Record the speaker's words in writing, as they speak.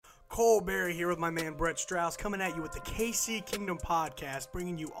Cole Berry here with my man Brett Strauss, coming at you with the KC Kingdom podcast,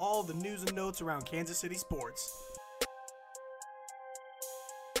 bringing you all the news and notes around Kansas City sports.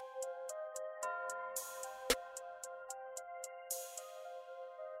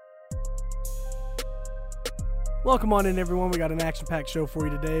 Welcome on in, everyone. We got an action-packed show for you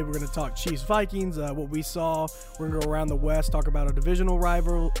today. We're going to talk Chiefs-Vikings, what we saw. We're going to go around the West, talk about our divisional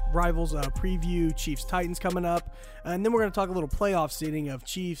rivals, preview Chiefs-Titans coming up. And then we're going to talk a little playoff seeding of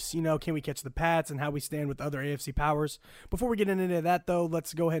Chiefs. You know, can we catch the Pats and how we stand with other AFC powers. Before we get into that, though,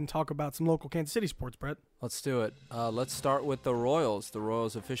 let's go ahead and talk about some local Kansas City sports, Brett. Let's do it. Let's start with the Royals. The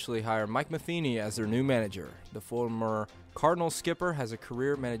Royals officially hire Mike Matheny as their new manager. The former Cardinals skipper has a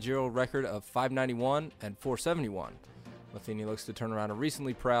career managerial record of .591 and .471. Matheny looks to turn around a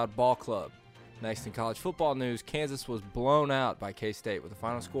recently proud ball club. Next in college football news, Kansas was blown out by K-State with a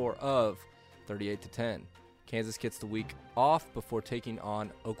final score of 38-10. Kansas gets the week off before taking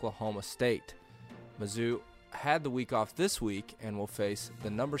on Oklahoma State. Mizzou had the week off this week and will face the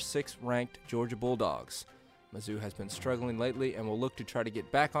number 6 ranked Georgia Bulldogs. Mizzou has been struggling lately and will look to try to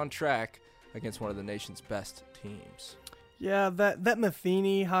get back on track against one of the nation's best teams. Yeah, that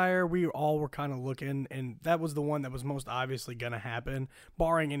Matheny hire, we all were kind of looking, and that was the one that was most obviously going to happen,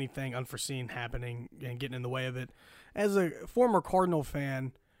 barring anything unforeseen happening and getting in the way of it. As a former Cardinal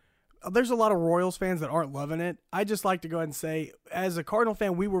fan, there's a lot of Royals fans that aren't loving it. I just like to go ahead and say, as a Cardinal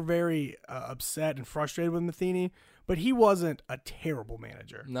fan, we were very upset and frustrated with Matheny, but he wasn't a terrible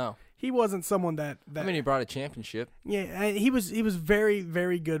manager. No. He wasn't someone that I mean, he brought a championship. Yeah, he was very,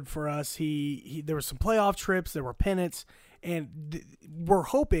 very good for us. There were some playoff trips, there were pennants, and we're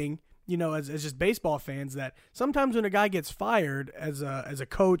hoping, you know, as just baseball fans, that sometimes when a guy gets fired as a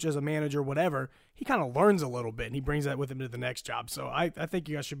coach, as a manager, whatever, he kind of learns a little bit and he brings that with him to the next job. So I think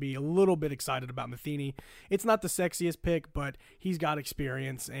you guys should be a little bit excited about Matheny. It's not the sexiest pick, but he's got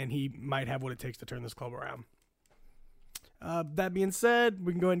experience and he might have what it takes to turn this club around. That being said,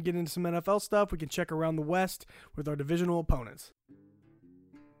 we can go ahead and get into some NFL stuff. We can check around the West with our divisional opponents.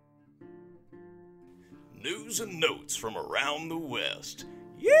 News and notes from around the West.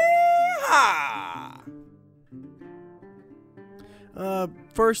 Yeah!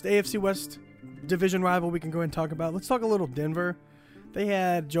 First, AFC West division rival we can go ahead and talk about. Let's talk a little Denver. They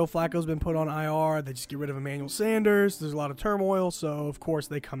had Joe Flacco's been put on IR. They just get rid of Emmanuel Sanders. There's a lot of turmoil, so of course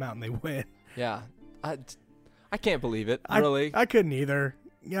they come out and they win. Yeah, I can't believe it, really. I couldn't either.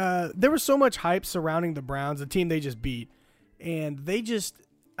 There was so much hype surrounding the Browns, the team they just beat, and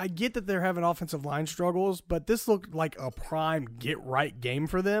I get that they're having offensive line struggles, but this looked like a prime get-right game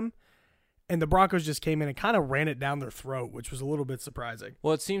for them, and the Broncos just came in and kind of ran it down their throat, which was a little bit surprising.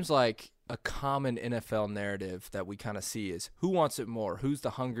 Well, it seems like a common NFL narrative that we kind of see is who wants it more? Who's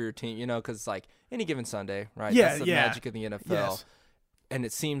the hungrier team? You know, because it's like any given Sunday, right? Yeah, That's the magic of the NFL. Yes. And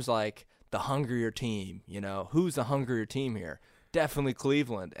it seems like the hungrier team, you know, who's the hungrier team here? Definitely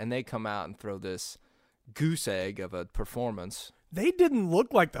Cleveland. And they come out and throw this goose egg of a performance. They didn't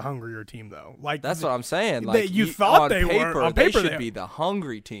look like the hungrier team, though. Like that's what I'm saying. Like you thought they were. On paper, they should be the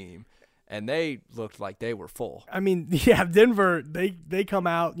hungry team, and they looked like they were full. I mean, yeah, Denver, they come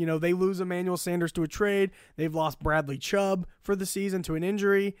out, you know, they lose Emmanuel Sanders to a trade. They've lost Bradley Chubb for the season to an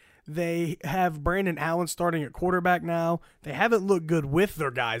injury. They have Brandon Allen starting at quarterback now. They haven't looked good with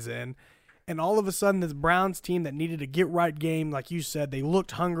their guys in. And all of a sudden, this Browns team that needed a get-right game, like you said, they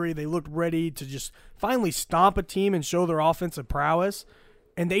looked hungry. They looked ready to just finally stomp a team and show their offensive prowess.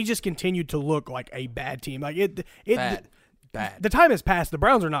 And they just continued to look like a bad team. Like Bad. The time has passed. The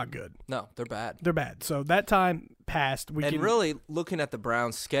Browns are not good. No, they're bad. They're bad. So that time passed. Really, looking at the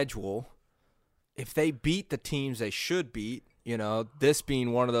Browns' schedule, if they beat the teams they should beat, you know, this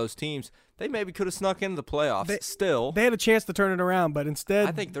being one of those teams, they maybe could have snuck into the playoffs. They had a chance to turn it around, but instead,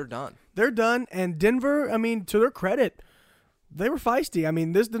 I think they're done. They're done. And Denver, I mean, to their credit, they were feisty. I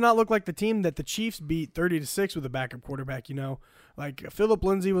mean, this did not look like the team that the Chiefs beat 30-6 with a backup quarterback, you know. Like, Phillip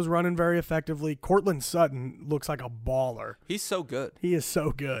Lindsay was running very effectively. Courtland Sutton looks like a baller. He's so good. He is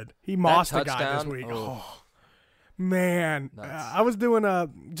so good. He mossed a guy this week. Oh, man. I was doing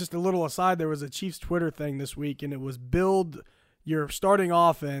just a little aside. There was a Chiefs Twitter thing this week, and it was build your starting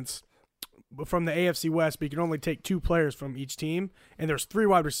offense from the AFC West, but you can only take 2 players from each team, and there's 3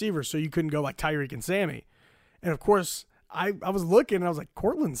 wide receivers, so you couldn't go like Tyreek and Sammy. And, of course, I was looking, and I was like,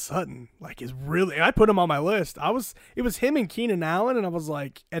 Courtland Sutton, like, is really – I put him on my list. It was him and Keenan Allen, and I was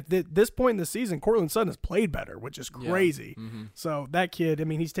like, at this point in the season, Courtland Sutton has played better, which is crazy. Yeah. Mm-hmm. So that kid, I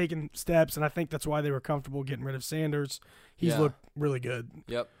mean, he's taken steps, and I think that's why they were comfortable getting rid of Sanders. He's looked really good.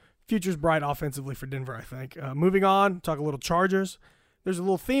 Yep. Future's bright offensively for Denver, I think. Moving on, talk a little Chargers. There's a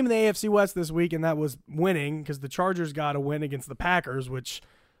little theme in the AFC West this week, and that was winning because the Chargers got a win against the Packers, which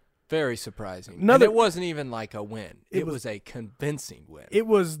Very surprising. And it wasn't even like a win. It was a convincing win.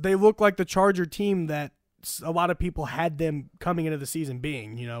 They looked like the Charger team that a lot of people had them coming into the season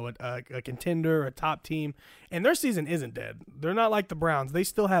being, a contender, a top team. And their season isn't dead. They're not like the Browns. They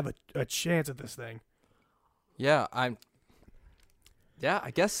still have a chance at this thing. Yeah, I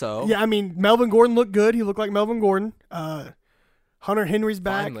guess so. Yeah, I mean, Melvin Gordon looked good. He looked like Melvin Gordon. Hunter Henry's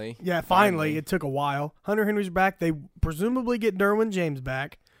back. Finally. Yeah, finally. It took a while. Hunter Henry's back. They presumably get Derwin James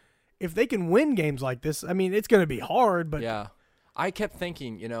back. If they can win games like this, I mean, it's going to be hard, but yeah. I kept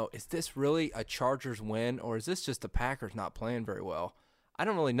thinking, is this really a Chargers win, or is this just the Packers not playing very well? I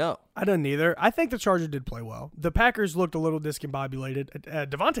don't really know. I don't either. I think the Chargers did play well. The Packers looked a little discombobulated.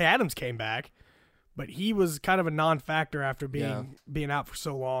 Devontae Adams came back, but he was kind of a non-factor after being out for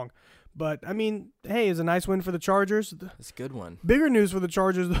so long. But, I mean, hey, it's a nice win for the Chargers. It's a good one. Bigger news for the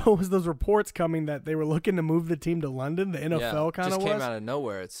Chargers, though, was those reports coming that they were looking to move the team to London. The NFL kind of just came out of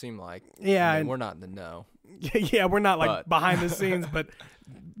nowhere, it seemed like. Yeah. I mean, we're not in the know. Yeah, we're not behind the scenes, but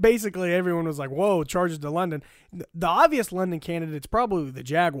basically everyone was like, whoa, Chargers to London. The obvious London candidate's probably the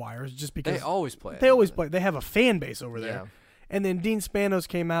Jaguars, just because they always play. They have a fan base over there. Yeah. And then Dean Spanos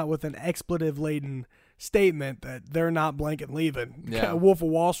came out with an expletive-laden statement that they're not blanket leaving. Yeah. Wolf of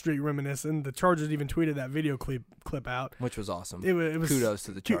Wall Street reminiscent. The Chargers even tweeted that video clip out. Which was awesome. It was kudos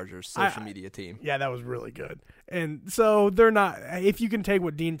to the Chargers social media team. Yeah, that was really good. And so they're not – if you can take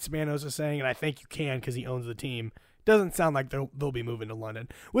what Dean Spanos is saying, and I think you can because he owns the team, it doesn't sound like they'll be moving to London,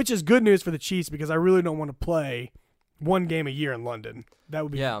 which is good news for the Chiefs because I really don't want to play one game a year in London. That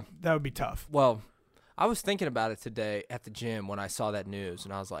would be tough. Well, I was thinking about it today at the gym when I saw that news,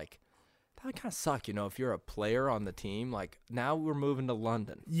 and I was like, that would kind of suck, if you're a player on the team. Like, now we're moving to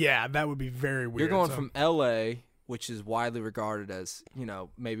London. Yeah, that would be very weird. You're going from L.A., which is widely regarded as,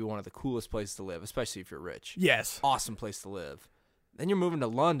 maybe one of the coolest places to live, especially if you're rich. Yes. Awesome place to live. Then you're moving to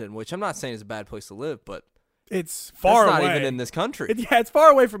London, which I'm not saying is a bad place to live, but it's far away. It's not even in this country. It's far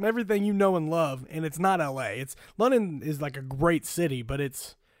away from everything you know and love, and it's not L.A. London is like a great city, but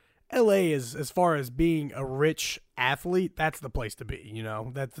L.A. is, as far as being a rich athlete, that's the place to be,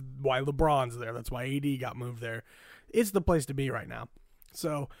 That's why LeBron's there. That's why AD got moved there. It's the place to be right now.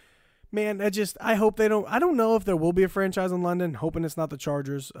 So, man, I hope they don't – I don't know if there will be a franchise in London, hoping it's not the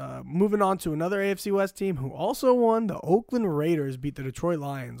Chargers. Moving on to another AFC West team who also won, the Oakland Raiders beat the Detroit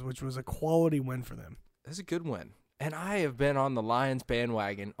Lions, which was a quality win for them. That's a good win. And I have been on the Lions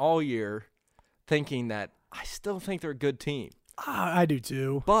bandwagon all year thinking that I still think they're a good team. I do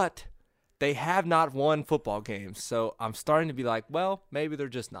too. But they have not won football games, so I'm starting to be like, well, maybe they're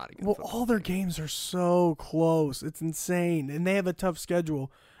just not a good football all their games are so close. It's insane, and they have a tough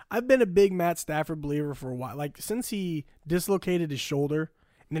schedule. I've been a big Matt Stafford believer for a while. Like, since he dislocated his shoulder,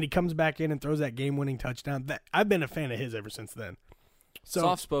 and then he comes back in and throws that game-winning touchdown, I've been a fan of his ever since then. So,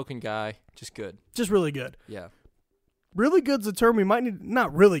 soft-spoken guy, just good. Just really good. Yeah. Really good's a term we might need.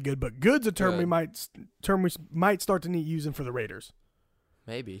 Not really good, but good's a term we might start to need using for the Raiders.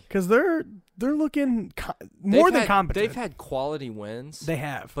 Maybe because they're looking more than competent. They've had quality wins. They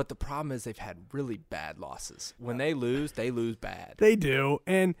have, but the problem is they've had really bad losses. When they lose bad. They do,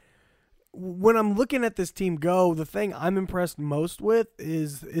 and when I'm looking at this team go, the thing I'm impressed most with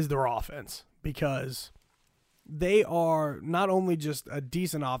is their offense because they are not only just a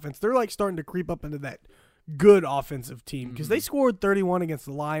decent offense, they're like starting to creep up into that good offensive team because they scored 31 against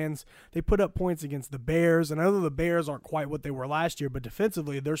the Lions. They put up points against the Bears, and I know the Bears aren't quite what they were last year, but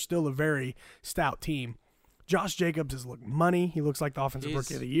defensively they're still a very stout team. Josh Jacobs has looked money. He looks like the offensive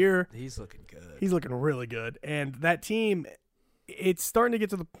rookie of the year. He's looking good. He's looking really good, and that team, it's starting to get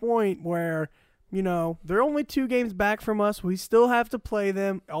to the point where they're only 2 games back from us. We still have to play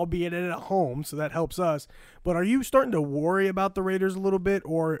them, albeit at home, so that helps us. But are you starting to worry about the Raiders a little bit,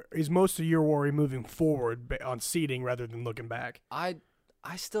 or is most of your worry moving forward on seeding rather than looking back? I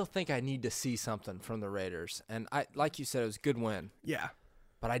still think I need to see something from the Raiders. And like you said, it was a good win. Yeah.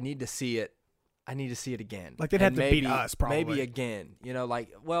 But I need to see it. I need to see it again. Like they'd have to beat us probably. Maybe again.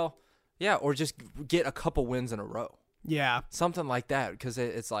 Or just get a couple wins in a row. Yeah. Something like that, because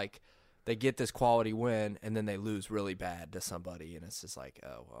it's like – they get this quality win, and then they lose really bad to somebody, and it's just like,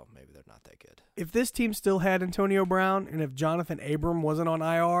 oh, well, maybe they're not that good. If this team still had Antonio Brown, and if Jonathan Abram wasn't on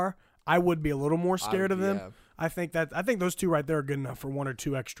IR, I would be a little more scared of them. Yeah. I think those 2 right there are good enough for 1 or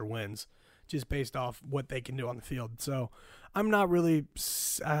 2 extra wins, just based off what they can do on the field. So I'm not really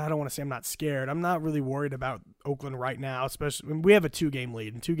 – I don't want to say I'm not scared. I'm not really worried about Oakland right now, especially – we have a 2-game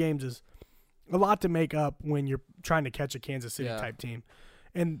lead, and 2 games is a lot to make up when you're trying to catch a Kansas City-type team.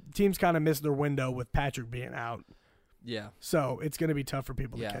 And teams kind of missed their window with Patrick being out. Yeah. So it's going to be tough for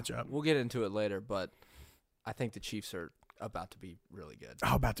people to catch up. We'll get into it later, but I think the Chiefs are about to be really good.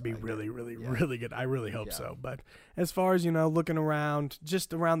 Oh, about to be really good. I really hope so. But as far as, looking around,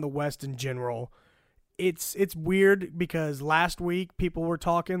 just around the West in general, it's weird because last week people were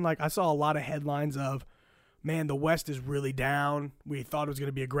talking, like I saw a lot of headlines of, man, the West is really down. We thought it was going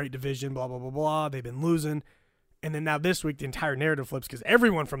to be a great division, blah, blah, blah, blah. They've been losing. And then now this week, the entire narrative flips because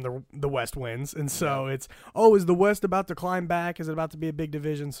everyone from the West wins. And so it's, is the West about to climb back? Is it about to be a big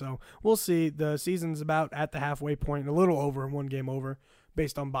division? So we'll see. The season's about at the halfway point, a little over, one game over,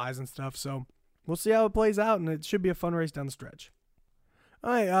 based on buys and stuff. So we'll see how it plays out, and it should be a fun race down the stretch.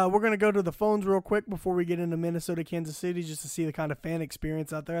 All right, we're going to go to the phones real quick before we get into Minnesota, Kansas City, just to see the kind of fan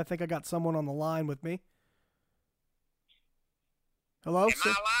experience out there. I think I got someone on the line with me. Hello? Am I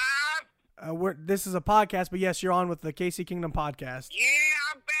live? This is a podcast, but yes, you're on with the KC Kingdom podcast. Yeah,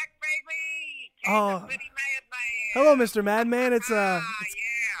 I'm back, baby. Kansas City Madman. Hello, Mr. Madman. It's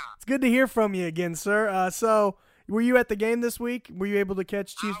good to hear from you again, sir. So, were you at the game this week? Were you able to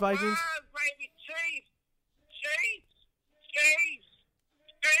catch Chiefs Vikings? I was, baby. Chiefs.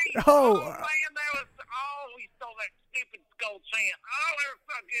 Oh, man, we stole that stupid skull chant. Oh,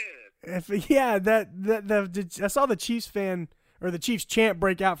 they were so good. I saw the Chiefs fan. Or the Chiefs chant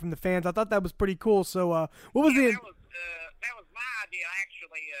break out from the fans. I thought that was pretty cool. So, what was that was my idea,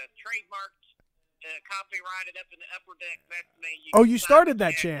 actually. Trademarked, copyrighted up in the upper deck. That's me. You started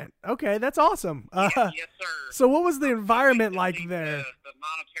that chant. Okay, that's awesome. Yes, sir. So, what was the environment like there? The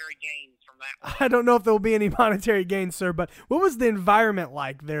monetary gains from that one. I don't know if there will be any monetary gains, sir, but what was the environment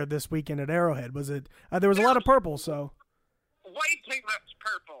like there this weekend at Arrowhead? Was it? There was a lot of purple, so. Way too much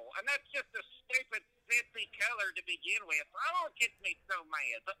purple, and that's just a stupid color to begin with. Oh, it gets me so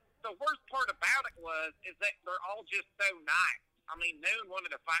mad. But the worst part about it is that they're all just so nice. I mean, no one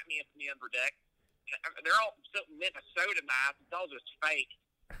wanted to fight me up in the upper deck. They're all so Minnesota nice. It's all just fake.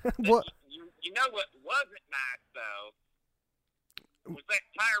 What? You know what wasn't nice, though, was that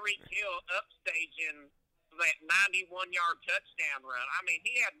Tyreek Hill upstaging that 91-yard touchdown run. I mean,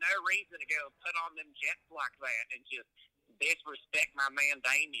 he had no reason to go put on them jets like that and just disrespect my man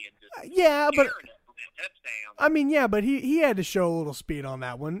Damian. Touchdown. I mean, but he had to show a little speed on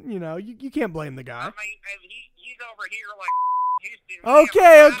that one. You can't blame the guy. I mean, he's over here like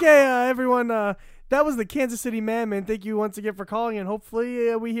Houston. Okay, everyone. That was the Kansas City Madman. Thank you once again for calling, and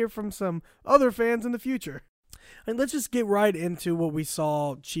hopefully we hear from some other fans in the future. And let's just get right into what we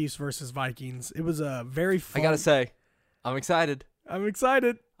saw, Chiefs versus Vikings. It was a very fun. I gotta say, I'm excited.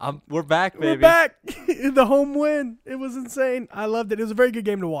 We're back, baby. We're back. The home win. It was insane. I loved it. It was a very good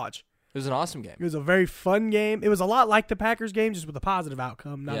game to watch. It was an awesome game. It was a very fun game. It was a lot like the Packers game, just with a positive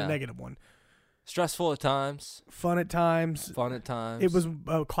outcome, not a negative one. Stressful at times. Fun at times. It was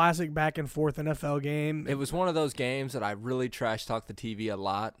a classic back and forth NFL game. It was one of those games that I really trash talked the TV a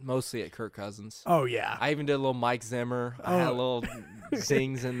lot, mostly at Kirk Cousins. Oh, yeah. I even did a little Mike Zimmer. I had a little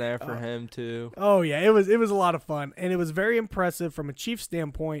zings in there for him, too. Oh, yeah. It was a lot of fun. And it was very impressive from a Chiefs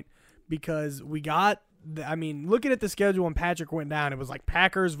standpoint because we got, looking at the schedule when Patrick went down, it was like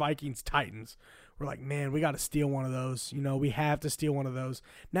Packers, Vikings, Titans. We're like, man, we got to steal one of those. We have to steal one of those.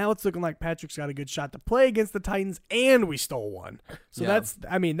 Now it's looking like Patrick's got a good shot to play against the Titans, and we stole one. So that's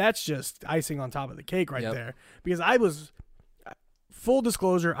just icing on top of the cake right there. Because I was, full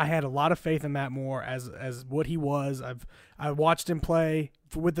disclosure, I had a lot of faith in Matt Moore as what he was. I watched him play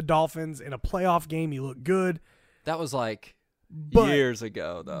with the Dolphins in a playoff game. He looked good. That was like years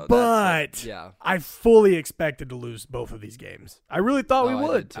ago, though. But I fully expected to lose both of these games. I really thought we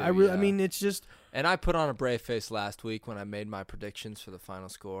would. It's just. And I put on a brave face last week when I made my predictions for the final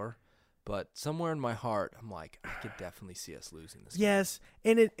score. But somewhere in my heart, I'm like, I could definitely see us losing this game. Yes,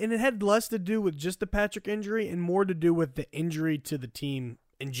 and it had less to do with just the Patrick injury and more to do with the injury to the team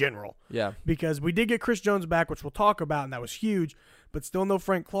in general. Yeah. Because we did get Chris Jones back, which we'll talk about, and that was huge. But still no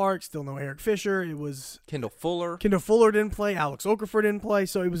Frank Clark, still no Eric Fisher. It was Kendall Fuller didn't play. Alex Okafor didn't play.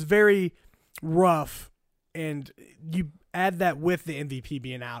 So it was very rough. And you add that with the MVP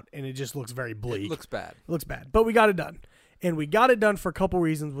being out, and it just looks very bleak. It looks bad. But we got it done. And we got it done for a couple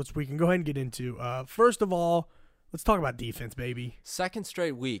reasons, which we can go ahead and get into. First of all, let's talk about defense, baby. Second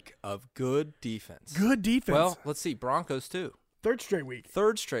straight week of good defense. Well, let's see. Broncos, too. Third straight week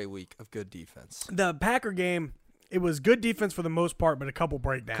of good defense. The Packer game, it was good defense for the most part, but a couple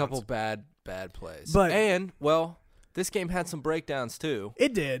breakdowns. A couple bad plays. But this game had some breakdowns, too.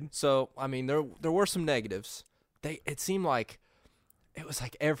 It did. So, there were some negatives. It seemed like it was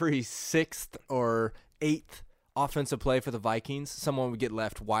like every 6th or 8th offensive play for the Vikings, someone would get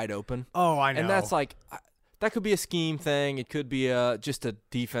left wide open. Oh, I know. And that's like that could be a scheme thing. It could be just a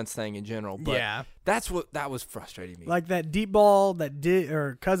defense thing in general. But that was frustrating me. Like that deep ball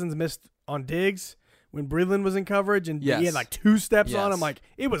that Cousins missed on Diggs when Breland was in coverage and Yes. he had like 2 steps on Yes. him, like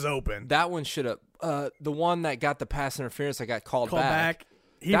it was open. That one should have. The one that got the pass interference that got called back.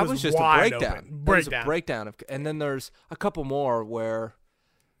 He That was just a wide breakdown. open. That was a breakdown. And then there's a couple more where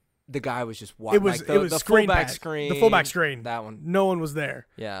the guy was just wide. It was the screen fullback pass. screen. The fullback screen. That one. No one was there.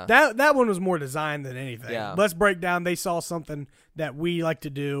 Yeah. That one was more designed than anything. Yeah. Let's break down. They saw something that we like to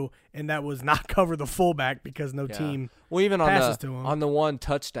do, and that was not cover the fullback because no team Well, even passes to him. on the one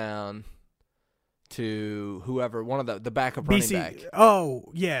touchdown to whoever, one of the backup running back,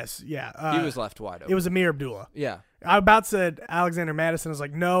 Oh, yes. Yeah. he was left wide open. It was Amir Abdullah. Yeah. I about said Alexander Madison. I was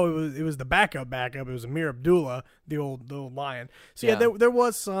like, no, it was the backup. It was Amir Abdullah, the old Lion. So yeah, there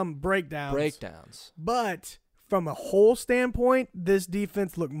was some breakdowns. But from a whole standpoint, this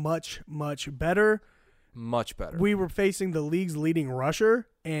defense looked much, much better. Much better. We were facing the league's leading rusher,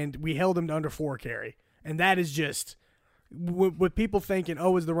 and we held him to under 4 carry. And that is just with people thinking,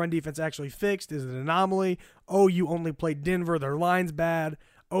 oh, is the run defense actually fixed? Is it an anomaly? Oh, you only played Denver. Their line's bad.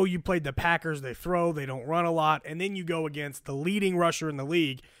 Oh, you played the Packers. They throw. They don't run a lot. And then you go against the leading rusher in the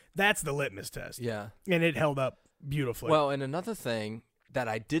league. That's the litmus test. Yeah. And it held up beautifully. Well, and another thing that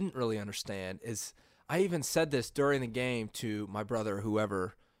I didn't really understand is I even said this during the game to my brother,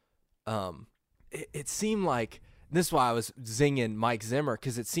 whoever. It seemed like this is why I was zinging Mike Zimmer,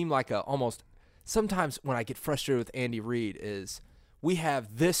 because it seemed like almost sometimes when I get frustrated with Andy Reid is we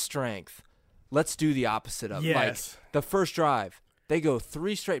have this strength. Let's do the opposite of it. Yes. Like the first drive, they go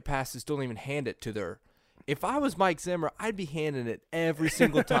 3 straight passes, don't even hand it to their. If I was Mike Zimmer, I'd be handing it every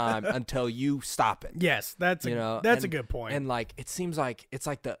single time until you stop it. Yes, that's a good point. And like it seems like it's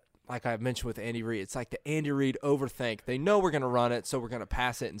like like I mentioned with Andy Reid, it's like the Andy Reid overthink. They know we're going to run it, so we're going to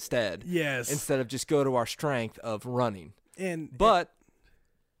pass it instead. Yes. Instead of just go to our strength of running. But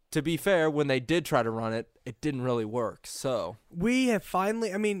to be fair, when they did try to run it, it didn't really work. So we have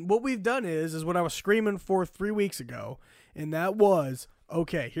finally, what we've done is what I was screaming for 3 weeks ago, and that was,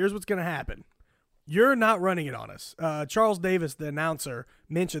 okay, here's what's going to happen. You're not running it on us. Charles Davis, the announcer,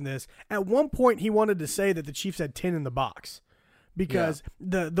 mentioned this. At one point, he wanted to say that the Chiefs had 10 in the box because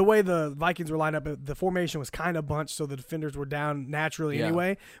the way the Vikings were lined up, the formation was kind of bunched, so the defenders were down naturally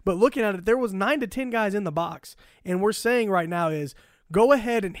anyway. But looking at it, there was 9 to 10 guys in the box, and we're saying right now is go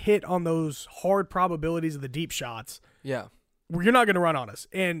ahead and hit on those hard probabilities of the deep shots. Yeah. You're not going to run on us.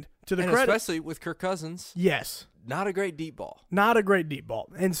 And to the credit, especially with Kirk Cousins. Yes. Not a great deep ball. Not a great deep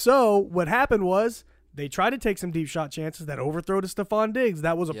ball. And so what happened was they tried to take some deep shot chances. That overthrow to Stephon Diggs,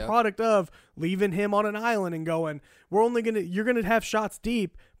 that was a product of leaving him on an island and going, you're going to have shots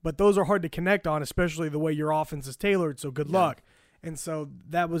deep, but those are hard to connect on, especially the way your offense is tailored, so good luck. And so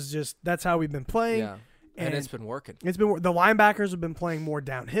that's how we've been playing. Yeah. And it's been working. The linebackers have been playing more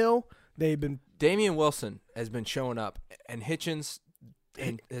downhill. Damian Wilson has been showing up, and Hitchens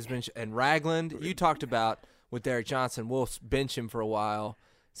and Ragland. You talked about with Derek Johnson. We'll bench him for a while.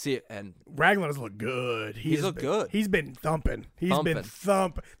 And Ragland has looked good. He's looked good. He's been thumping. The big big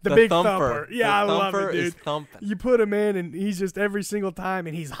thumper. thumper. Yeah, I love it, dude. Is thumping. You put him in, and he's just every single time,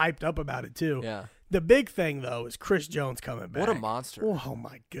 and he's hyped up about it too. Yeah. The big thing though is Chris Jones coming back. What a monster! Oh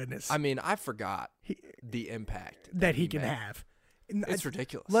my goodness! I mean, I forgot the impact that he can have. It's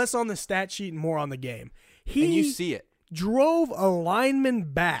ridiculous. Less on the stat sheet and more on the game. And you see it. Drove a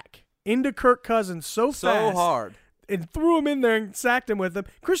lineman back into Kirk Cousins so fast, hard, and threw him in there and sacked him with him.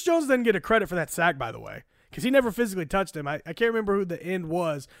 Chris Jones doesn't get a credit for that sack, by the way, because he never physically touched him. I can't remember who the end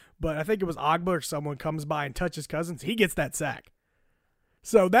was, but I think it was Ogba or someone comes by and touches Cousins. He gets that sack.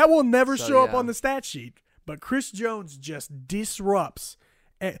 So that will never show up on the stat sheet. But Chris Jones just disrupts.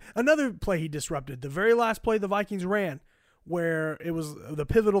 Another play he disrupted, the very last play the Vikings ran, where it was the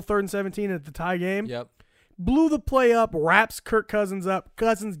pivotal 3rd and 17 at the tie game. Yep. Blew the play up, wraps Kirk Cousins up.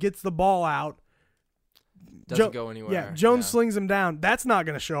 Cousins gets the ball out. Doesn't go anywhere. Yeah, Jones slings him down. That's not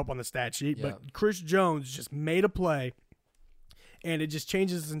going to show up on the stat sheet, but Chris Jones just made a play, and it just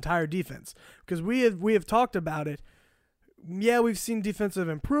changes his entire defense. Because we have talked about it. Yeah, we've seen defensive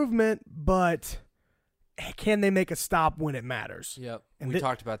improvement, but can they make a stop when it matters? Yep. And we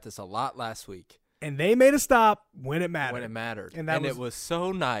talked about this a lot last week. And they made a stop when it mattered. And it was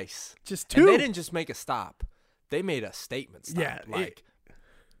so nice. Just 2. And they didn't just make a stop. They made a statement stop. Yeah.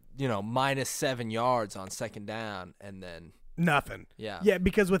 -7 yards on 2nd down, and then nothing. Yeah. Yeah,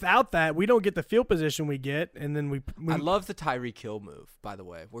 because without that, we don't get the field position we get, and then we I love the Tyreek Hill move, by the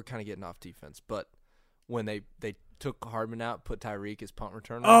way. We're kind of getting off defense, but when they took Hardman out, put Tyreek as punt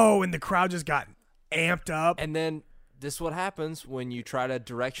returner. Oh, and the crowd just got amped up. And then this is what happens when you try to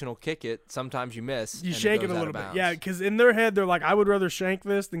directional kick it. Sometimes you miss. You shake it a little bit. Yeah, because in their head, they're like, I would rather shank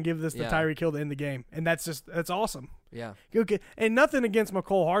this than give this to Tyreek Hill to end the game. And that's awesome. Yeah. Okay. And nothing against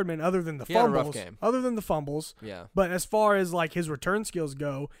McCole Hardman other than the fumbles. Had a rough game. Other than the fumbles. Yeah. But as far as like his return skills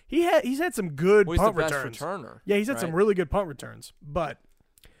go, he's had some good punt returns. Best returner. Yeah, he's had some really good punt returns. But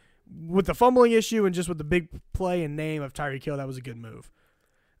with the fumbling issue and just with the big play and name of Tyreek Hill, that was a good move.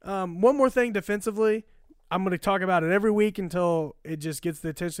 One more thing defensively. I'm going to talk about it every week until it just gets the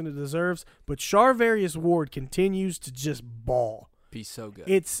attention it deserves. But Charvarius Ward continues to just ball. Be so good.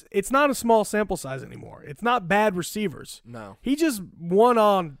 It's not a small sample size anymore. It's not bad receivers. No. He just won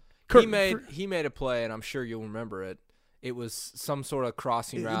on. He made a play, and I'm sure you'll remember it. It was some sort of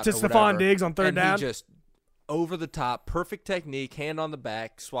crossing route to Stephon Diggs on third down. He just over the top, perfect technique, hand on the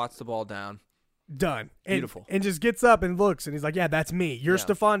back, swats the ball down. Done. Beautiful. And just gets up and looks, and he's like, yeah, that's me. You're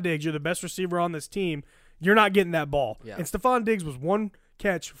Stephon Diggs. You're the best receiver on this team. You're not getting that ball. Yeah. And Stephon Diggs was 1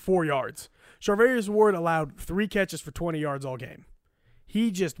 catch, 4 yards. Charvarius Ward allowed 3 catches for 20 yards all game. He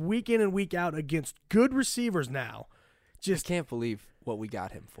just week in and week out against good receivers now. I can't believe what we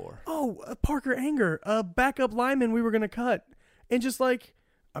got him for. Parker Anger, a backup lineman we were going to cut. And just like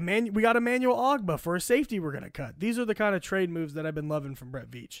we got Emmanuel Ogbah for a safety we're going to cut. These are the kind of trade moves that I've been loving from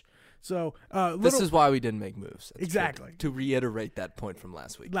Brett Veach. So this is why we didn't make moves. That's exactly. To reiterate that point from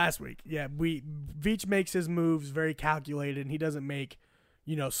last week. Yeah. Veach makes his moves very calculated, and he doesn't make,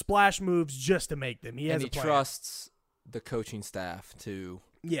 splash moves just to make them. He trusts the coaching staff to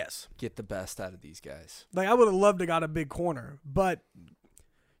get the best out of these guys. Like I would have loved to got a big corner, but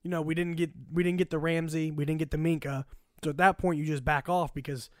we didn't get the Ramsey, we didn't get the Minka. So at that point, you just back off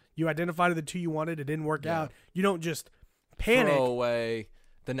because you identified the 2 you wanted. It didn't work out. You don't just panic. Throw away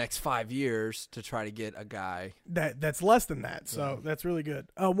the next 5 years to try to get a guy that's less than that. So that's really good.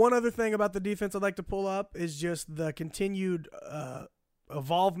 One other thing about the defense I'd like to pull up is just the continued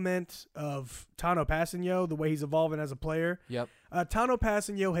evolvement of Tano Passanio, the way he's evolving as a player. Yep. Tano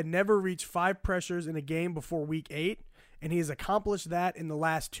Passanio had never reached 5 pressures in a game before week 8, and he has accomplished that in the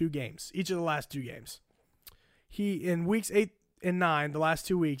last 2 games, each of the last 2 games. In weeks 8 and 9, the last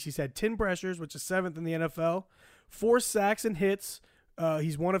 2 weeks, he's had 10 pressures, which is 7th in the NFL, 4 sacks and hits.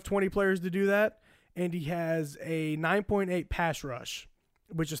 He's one of 20 players to do that, and he has a 9.8 pass rush,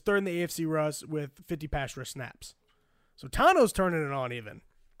 which is 3rd in the AFC rush with 50 pass rush snaps. So Tano's turning it on even.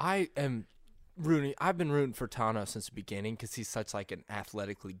 I've been rooting for Tano since the beginning because he's such like an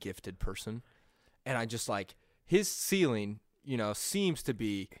athletically gifted person, and I just like his ceiling, seems to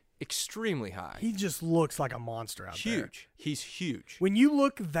be extremely high. He just looks like a monster out there. Huge. He's huge. When you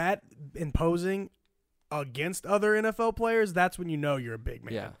look that imposing against other NFL players, that's when you know you're a big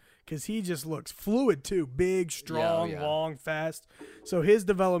man. Yeah. Because he just looks fluid too. Big, strong, long, fast. So his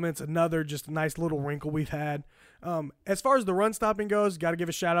development's another just nice little wrinkle we've had. As far as the run stopping goes, got to give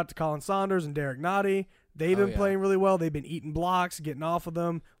a shout out to Colin Saunders and Derek Nottie. They've been playing really well. They've been eating blocks, getting off of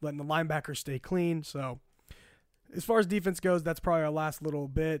them, letting the linebackers stay clean. So as far as defense goes, that's probably our last little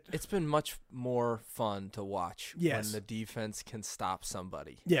bit. It's been much more fun to watch when the defense can stop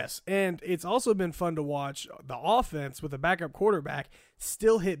somebody. Yes, and it's also been fun to watch the offense with a backup quarterback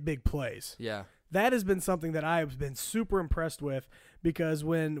still hit big plays. Yeah. That has been something that I have been super impressed with because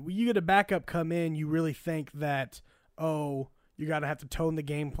when you get a backup come in, you really think that, you got to have to tone the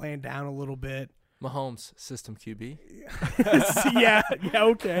game plan down a little bit. Mahomes, system QB.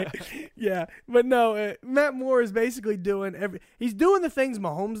 Okay. Yeah. But no, Matt Moore is basically he's doing the things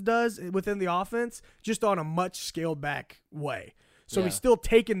Mahomes does within the offense, just on a much scaled back way. So he's still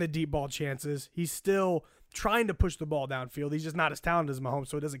taking the deep ball chances. He's still trying to push the ball downfield. He's just not as talented as Mahomes,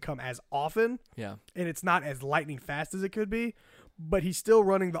 so it doesn't come as often. Yeah. And it's not as lightning fast as it could be. But he's still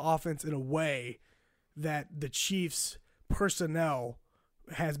running the offense in a way that the Chiefs' personnel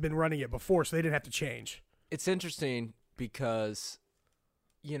has been running it before, so they didn't have to change. It's interesting because,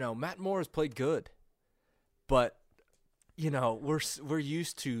 Matt Moore has played good, but, we're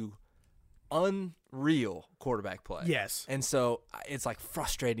used to unreal quarterback play. Yes. And so it's like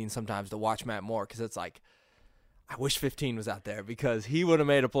frustrating sometimes to watch Matt Moore because it's like, I wish 15 was out there because he would have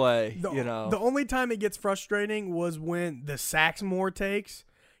made a play, The only time it gets frustrating was when the sacks Moore takes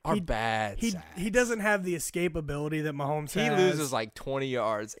are bad. He doesn't have the escapability that Mahomes has. He loses like 20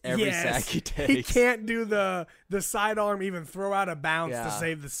 yards every sack he takes. He can't do the sidearm, even throw out of bounds to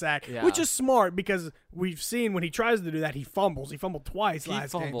save the sack, which is smart because we've seen when he tries to do that, he fumbles. He fumbled twice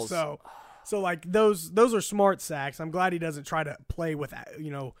last game. So like those are smart sacks. I'm glad he doesn't try to play with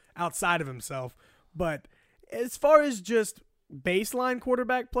outside of himself. But as far as just baseline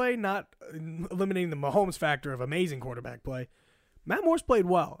quarterback play, not eliminating the Mahomes factor of amazing quarterback play, Matt Moore's played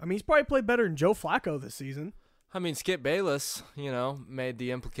well. I mean, he's probably played better than Joe Flacco this season. I mean, Skip Bayless, made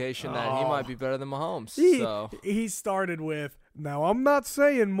the implication that he might be better than Mahomes. He started with, now I'm not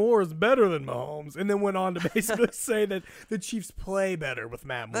saying Moore is better than Mahomes, and then went on to basically say that the Chiefs play better with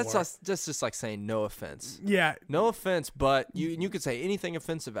Matt Moore. That's just like saying no offense. Yeah. No offense, but you could say anything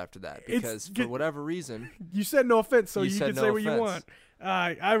offensive after that because for whatever reason. You said no offense, so you can say what you want.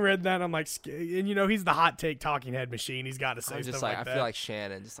 I read that, and I'm like, and he's the hot take talking head machine. He's got to say stuff like that. I feel like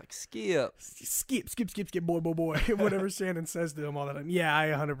Shannon, just like skip, boy, whatever Shannon says to him all the time. Yeah, I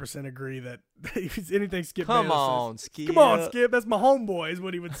 100% agree that if anything Skip Bayless Come on, Skip, that's my homeboy is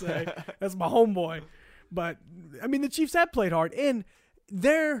what he would say. That's my homeboy. But, I mean, the Chiefs have played hard, and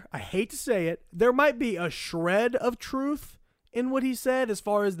I hate to say it, there might be a shred of truth in what he said as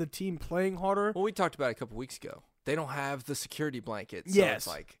far as the team playing harder. Well, we talked about it a couple weeks ago. They don't have the security blanket, so yes. It's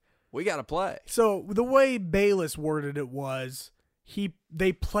like, we got to play. So the way Bayless worded it was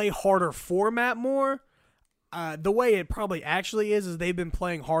they play harder for Matt Moore. The way it probably actually is they've been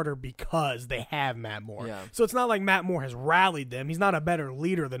playing harder because they have Matt Moore. Yeah. So it's not like Matt Moore has rallied them. He's not a better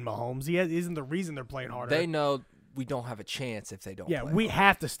leader than Mahomes. He isn't the reason they're playing harder. They know we don't have a chance if they don't play we hard.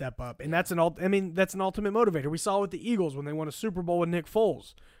 have to step up, and that's an ultimate motivator. We saw it with the Eagles when they won a Super Bowl with Nick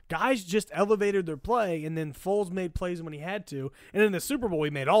Foles. Guys just elevated their play, and then Foles made plays when he had to. And in the Super Bowl, he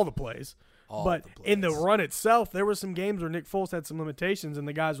made all the plays. In the run itself, there were some games where Nick Foles had some limitations, and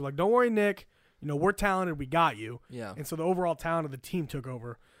the guys were like, don't worry, Nick. We're talented. We got you. Yeah. And so the overall talent of the team took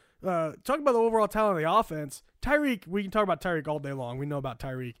over. Talking about the overall talent of the offense, Tyreek, we can talk about Tyreek all day long. We know about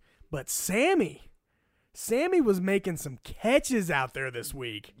Tyreek. But Sammy was making some catches out there this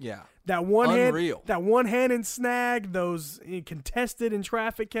week. Yeah. That one Unreal. hand and snag, those contested in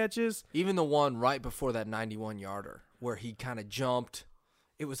traffic catches. Even the one right before that 91-yarder where he kind of jumped.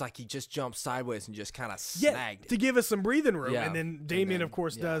 It was like he just jumped sideways and just kind of snagged it. To give us some breathing room. Yeah. And then Damien, of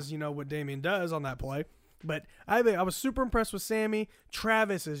course, does what Damien does on that play. But I was super impressed with Sammy.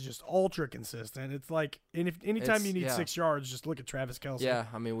 Travis is just ultra consistent. It's like anytime you need 6 yards, just look at Travis Kelce. Yeah,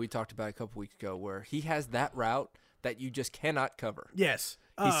 I mean, we talked about it a couple weeks ago where he has that route that you just cannot cover. Yes.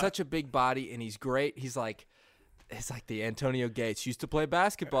 He's such a big body, and he's great. It's like the Antonio Gates used to play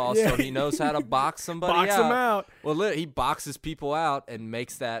basketball, so he knows how to box somebody Box them out. Well, he boxes people out and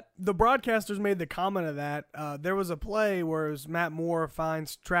makes that. The broadcasters made the comment of that. There was a play where it was Matt Moore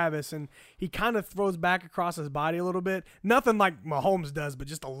finds Travis, and he kind of throws back across his body a little bit. Nothing like Mahomes does, but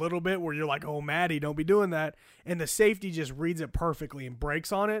just a little bit where you're like, oh, Matty, don't be doing that. And the safety just reads it perfectly and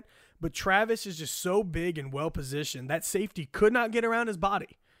breaks on it. But Travis is just so big and well-positioned, that safety could not get around his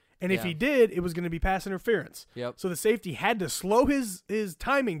body. And if he did, it was going to be pass interference. Yep. So the safety had to slow his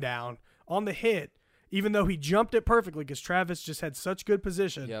timing down on the hit, even though he jumped it perfectly because Travis just had such good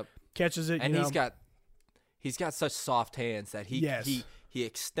position. Yep. Catches it. And he's got such soft hands that he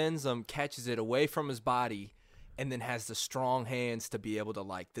extends them, catches it away from his body, and then has the strong hands to be able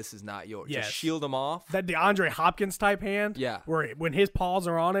to, this is not yours. Yes. Just shield him off. That DeAndre Hopkins type hand. Yeah. Where when his paws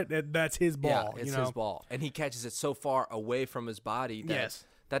are on it, that's his ball. Yeah, it's his ball. And he catches it so far away from his body that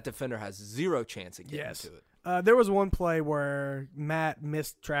that defender has zero chance of getting to it. There was one play where Matt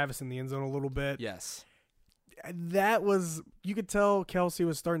missed Travis in the end zone a little bit. Yes. That was, you could tell Kelce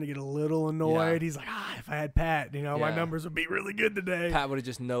was starting to get a little annoyed. Yeah. He's like, if I had Pat, my numbers would be really good today. Pat would have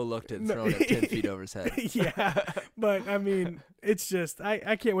just no-looked it and thrown it 10 feet over his head. Yeah. But, I mean, it's just,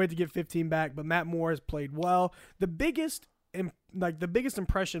 I can't wait to get 15 back, but Matt Moore has played well. The biggest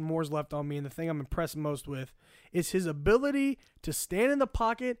impression Moore's left on me, and the thing I'm impressed most with, is his ability to stand in the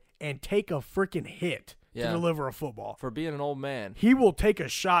pocket and take a freaking hit to deliver a football. For being an old man. He will take a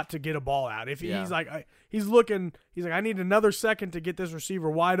shot to get a ball out. If he's like, I need another second to get this receiver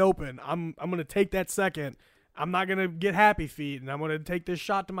wide open. I'm going to take that second. I'm not going to get happy feet, and I'm going to take this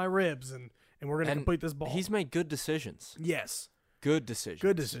shot to my ribs, and we're going to complete this ball. He's made good decisions. Yes. Good decisions.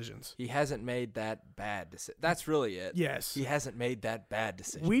 Good decisions. He hasn't made that bad decision. That's really it. Yes. He hasn't made that bad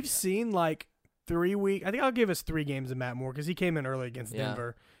decision. We've seen 3 weeks. I think I'll give us 3 games of Matt Moore because he came in early against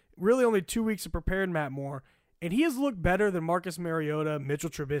Denver. Really only 2 weeks of prepared Matt Moore. And he has looked better than Marcus Mariota, Mitchell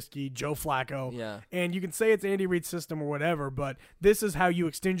Trubisky, Joe Flacco. Yeah. And you can say it's Andy Reid's system or whatever, but this is how you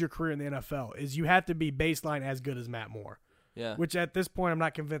extend your career in the NFL, is you have to be baseline as good as Matt Moore. Yeah. Which at this point I'm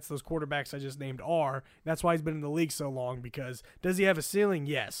not convinced those quarterbacks I just named are. That's why he's been in the league so long, because does he have a ceiling?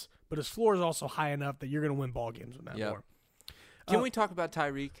 Yes. But his floor is also high enough that you're going to win ball games with Matt Moore. Can we talk about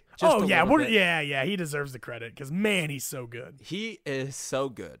Tyreek? Yeah, he deserves the credit because, man, he's so good. He is so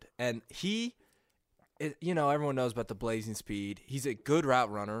good. And everyone knows about the blazing speed. He's a good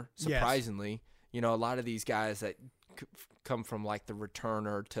route runner, surprisingly. Yes. A lot of these guys that come from the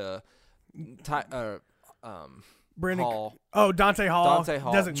returner to Brandon Hall. Oh, Dante Hall.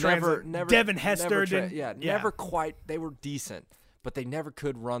 Doesn't never, translate. Devin Hester didn't. Never quite. They were decent, but they never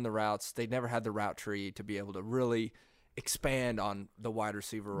could run the routes. They never had the route tree to be able to really expand on the wide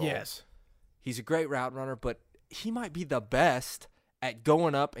receiver role. Yes. He's a great route runner, but he might be the best at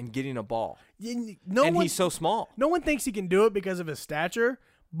going up and getting a ball. He's so small. No one thinks he can do it because of his stature,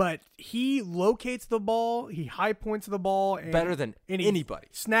 but he locates the ball, he high points the ball better than anybody.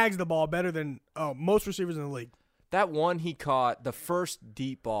 Snags the ball better than most receivers in the league. That one he caught, the first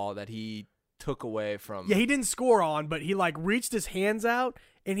deep ball that he took away from. Yeah, he didn't score on, but he reached his hands out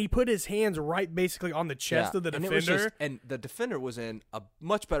and he put his hands right basically on the chest of the defender. And the defender was in a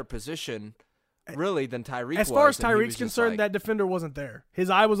much better position, really, than Tyreek was. As far as Tyreek's concerned, that defender wasn't there. His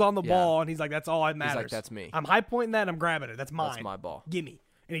eye was on the ball, and he's like, that's all that matters. He's like, that's me. I'm high pointing that, and I'm grabbing it. That's mine. That's my ball. Gimme.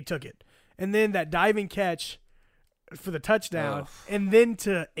 And he took it. And then that diving catch for the touchdown, and then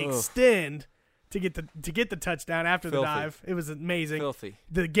to extend to get the touchdown after the dive. It was amazing. Filthy.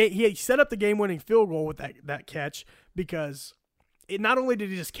 He set up the game-winning field goal with that catch because not only did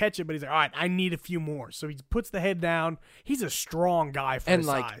he just catch it, but he's like, all right, I need a few more. So he puts the head down. He's a strong guy for his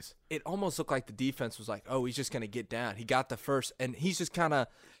size. It almost looked like the defense was like, oh, he's just going to get down. He got the first, and he's just kind of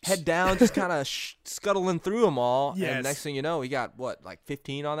head down, just kind of scuttling through them all. Yes. And next thing you know, he got,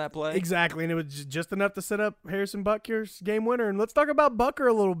 15 on that play? Exactly, and it was just enough to set up Harrison Butker's game winner. And let's talk about Butker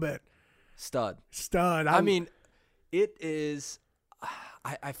a little bit. Stud. I mean, it is –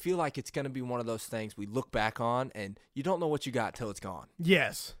 I feel like it's going to be one of those things we look back on, and you don't know what you got till it's gone.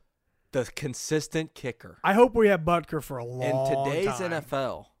 Yes. The consistent kicker. I hope we have Butker for a long time. In today's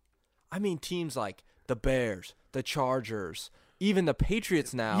NFL, I mean, teams like the Bears, the Chargers, even the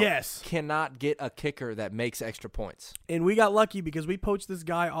Patriots now cannot get a kicker that makes extra points. And we got lucky because we poached this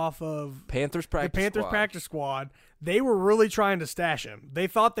guy off of Panthers practice squad. They were really trying to stash him. They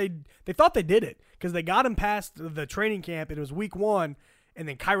thought they did it because they got him past the training camp, and it was week 1, and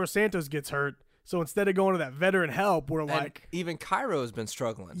then Cairo Santos gets hurt. So instead of going to that veteran help, we're like, even Cairo has been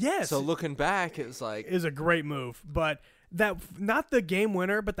struggling. Yes. So looking back, it's like, is a great move. But that, not the game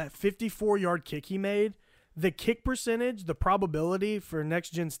winner, but that 54-yard kick he made, the kick percentage, the probability for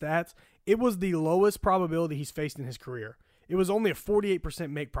next gen stats, it was the lowest probability he's faced in his career. It was only a 48%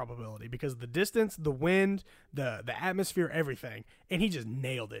 make probability because of the distance, the wind, the atmosphere, everything. And he just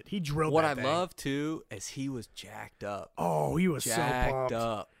nailed it. He drilled that thing. What I love, too, is he was jacked up. Oh, he was jacked so pumped.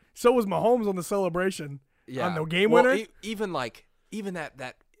 Up. So was Mahomes on the celebration. Yeah. On the game winner. Even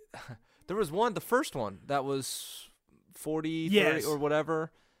that there was one, the first one, that was 40, 30 or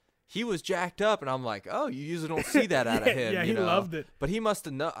whatever. He was jacked up, and I'm like, oh, you usually don't see that out of him. Yeah, he loved it. But he must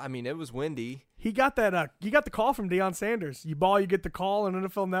have known. I mean, it was windy. He got that. He got the call from Deion Sanders. You ball, you get the call on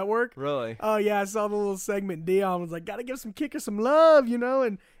NFL Network. Really? Oh yeah, I saw the little segment. Deion was like, "Got to give some kickers some love,"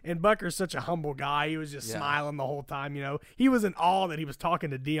 And Butker's such a humble guy. He was just smiling the whole time. He was in awe that he was talking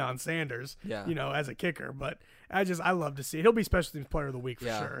to Deion Sanders. Yeah. As a kicker. But I love to see it. He'll be special teams player of the week for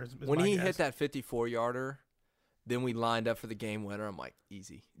sure. Is when he hit that 54-yarder. Then we lined up for the game winner. I'm like,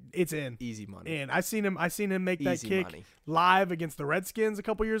 easy. It's in. Easy money. And I seen him make that kick money. live against the Redskins a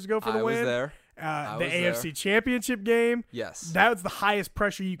couple years ago for the win. I was there. The AFC Championship game. Yes. That was the highest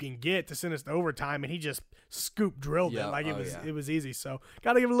pressure you can get to send us to overtime, and he just drilled it. Like it was easy. So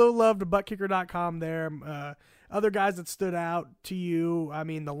got to give a little love to buttkicker.com there. Other guys that stood out to you, I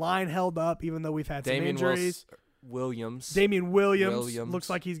mean, the line held up even though we've had some injuries. Damian Williams looks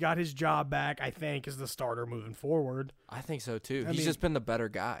like he's got his job back, I think, as the starter moving forward. I think so, too. He's just been the better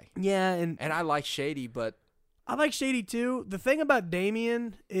guy. Yeah. And I like Shady, but I like Shady, too. The thing about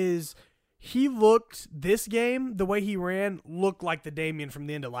Damian is he looked, this game, the way he ran, looked like the Damian from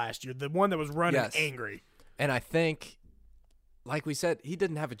the end of last year, the one that was running angry. And I think, like we said, he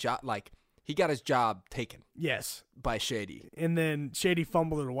didn't have a job. Like, he got his job taken. Yes. By Shady. And then Shady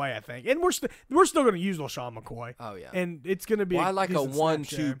fumbled it away, I think. And we're still going to use LaShawn McCoy. Oh, yeah. And it's going to be I like a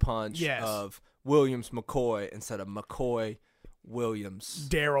 1-2 punch of Williams-McCoy instead of McCoy-Williams.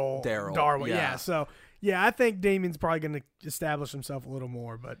 Darwin. Yeah. So, I think Damian's probably going to establish himself a little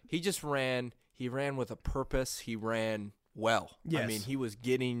more. But he just ran. He ran with a purpose. He ran well. Yes. I mean, he was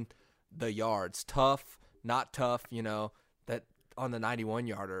getting the yards. Tough, not tough, that on the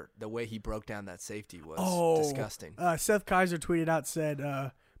 91-yarder, the way he broke down that safety was disgusting. Seth Kaiser tweeted out, said,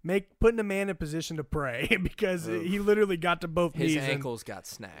 putting a man in position to pray because he literally got to both knees. His ankles got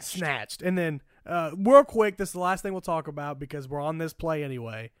snatched. And then real quick, this is the last thing we'll talk about because we're on this play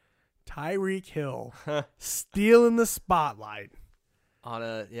anyway. Tyreek Hill stealing the spotlight. On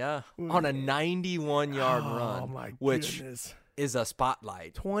a 91-yard run, my which goodness. Is a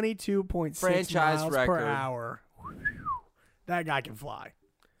spotlight. 22.6 franchise miles record per hour. That guy can fly.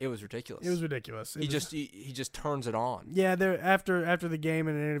 It was ridiculous. It was ridiculous. He just turns it on. Yeah, after the game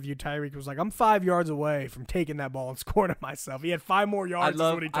in an interview, Tyreek was like, "I'm 5 yards away from taking that ball and scoring it myself." He had 5 more yards.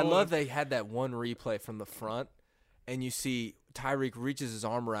 I love they had that one replay from the front, and you see Tyreek reaches his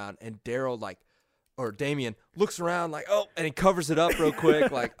arm around, and Damian looks around like, oh, and he covers it up real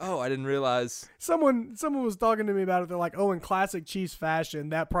quick, like, oh, I didn't realize. Someone was talking to me about it. They're like, oh, in classic Chiefs fashion,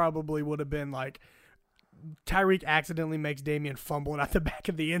 that probably would have been like Tyreek accidentally makes Damian fumble at the back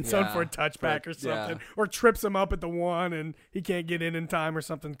of the end zone for a touchback or something, or trips him up at the 1 and he can't get in time or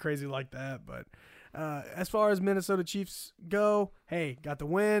something crazy like that. But as far as Minnesota Chiefs go, hey, got the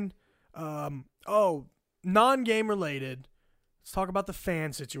win. Non-game related, let's talk about the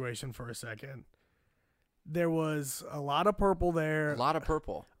fan situation for a second. There was a lot of purple there. A lot of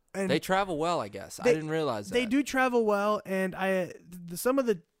purple. And they travel well, I guess. I didn't realize that. They do travel well, and some of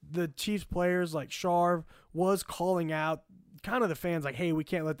the Chiefs players, like Sharv, was calling out kind of the fans like, hey, we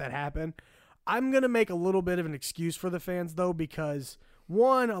can't let that happen. I'm going to make a little bit of an excuse for the fans, though, because,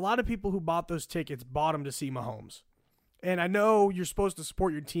 one, a lot of people who bought those tickets bought them to see Mahomes. And I know you're supposed to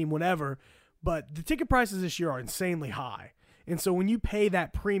support your team, whatever, but the ticket prices this year are insanely high. And so when you pay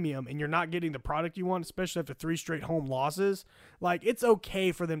that premium and you're not getting the product you want, especially after 3 straight home losses, like, it's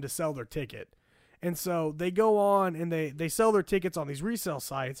okay for them to sell their ticket. And so they go on and they sell their tickets on these resale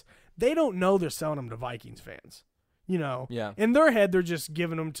sites. They don't know they're selling them to Vikings fans. Yeah. In their head, they're just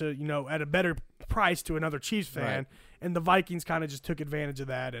giving them to, at a better price to another Chiefs fan. Right. And the Vikings kind of just took advantage of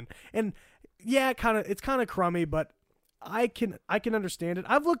that. And yeah, it's kind of crummy, but I can understand it.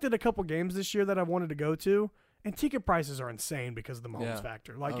 I've looked at a couple games this year that I wanted to go to, and ticket prices are insane because of the Mahomes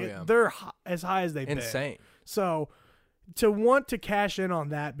factor. They're as high as they've been. Insane. So to want to cash in on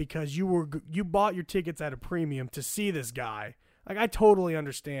that because you bought your tickets at a premium to see this guy, like, I totally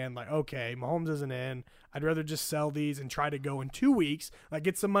understand. Like, okay, Mahomes isn't in. I'd rather just sell these and try to go in 2 weeks, like,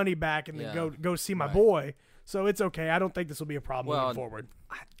 get some money back and then go see my boy. So it's okay. I don't think this will be a problem moving forward.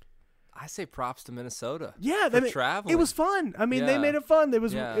 I say props to Minnesota. Yeah, for traveling. It was fun. I mean, they made it fun. It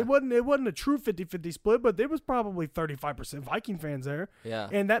wasn't a true 50-50 split, but there was probably 35% Viking fans there. Yeah,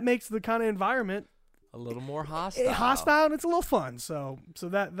 and that makes the kind of environment a little more hostile. And it's a little fun. So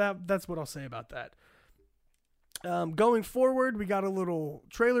that's what I'll say about that. Going forward, we got a little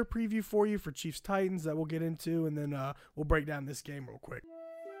trailer preview for you for Chiefs Titans that we'll get into, and then we'll break down this game real quick.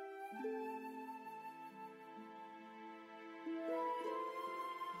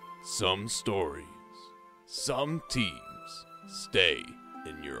 Some stories, some teams stay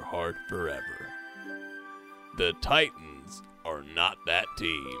in your heart forever. The Titans are not that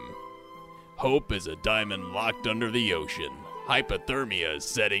team. Hope is a diamond locked under the ocean. Hypothermia is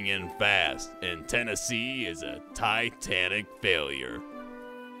setting in fast, and Tennessee is a titanic failure.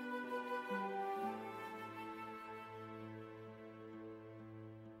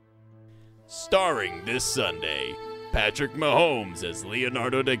 Starring this Sunday, Patrick Mahomes as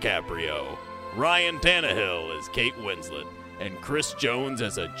Leonardo DiCaprio, Ryan Tannehill as Kate Winslet, and Chris Jones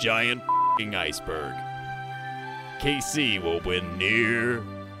as a giant f***ing iceberg. KC will win near,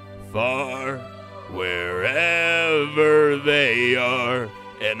 far, wherever they are,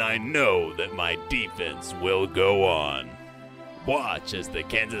 and I know that my defense will go on. Watch as the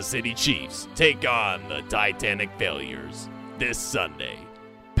Kansas City Chiefs take on the Titanic failures this Sunday.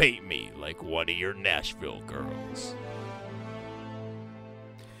 Paint me like one of your Nashville girls.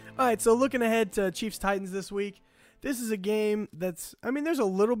 All right, so looking ahead to Chiefs-Titans this week, this is a game there's a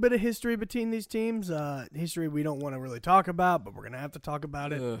little bit of history between these teams. History we don't want to really talk about, but we're going to have to talk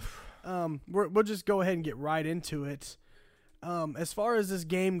about it. We'll just go ahead and get right into it. As far as this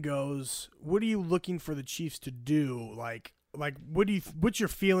game goes, what are you looking for the Chiefs to do? Like what's your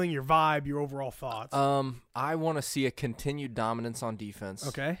feeling, your vibe, your overall thoughts? I want to see a continued dominance on defense.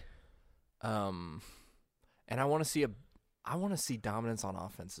 Okay. And I want to see dominance on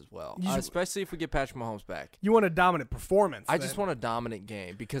offense as well, especially if we get Patrick Mahomes back. You want a dominant performance. I just want a dominant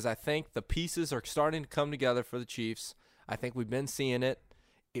game because I think the pieces are starting to come together for the Chiefs. I think we've been seeing it.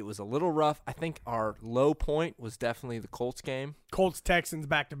 It was a little rough. I think our low point was definitely the Colts game. Colts-Texans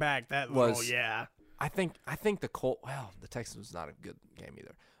back-to-back. That was, yeah. I think the Texans was not a good game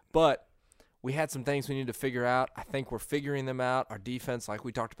either. But we had some things we need to figure out. I think we're figuring them out. Our defense, like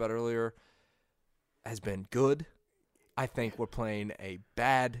we talked about earlier, has been good. I think we're playing a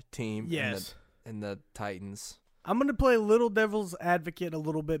bad team in the Titans. I'm going to play little devil's advocate a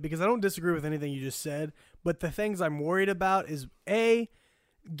little bit because I don't disagree with anything you just said. But the things I'm worried about is, A,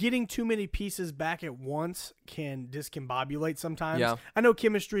 getting too many pieces back at once can discombobulate sometimes. Yeah. I know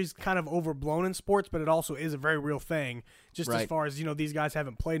chemistry is kind of overblown in sports, but it also is a very real thing. Just Right. as far as, these guys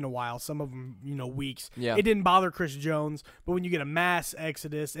haven't played in a while, some of them, weeks. Yeah. It didn't bother Chris Jones, but when you get a mass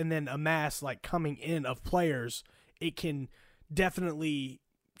exodus and then a mass like coming in of players, it can definitely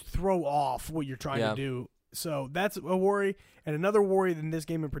throw off what you're trying Yeah. to do. So that's a worry. And another worry in this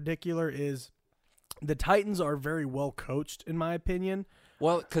game in particular is the Titans are very well coached, in my opinion.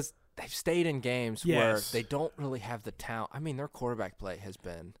 Well, because they've stayed in games where Yes. they don't really have the talent. I mean, their quarterback play has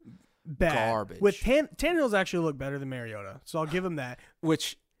been Bad. garbage. With Tannehill's actually looked better than Mariota, so I'll give him that.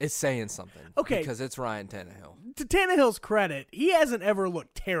 which is saying something. Okay. Because it's Ryan Tannehill. To Tannehill's credit, he hasn't ever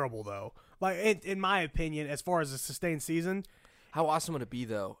looked terrible, though. Like, in my opinion, as far as a sustained season. How awesome would it be,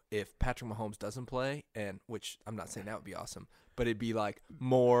 though, if Patrick Mahomes doesn't play, and which I'm not saying that would be awesome, but it'd be like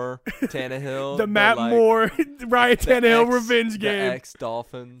more Tannehill. The Matt like Moore, Ryan Tannehill ex- revenge the game.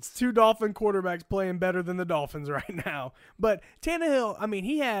 ex-Dolphins. 2 Dolphin quarterbacks playing better than the Dolphins right now. But Tannehill, I mean,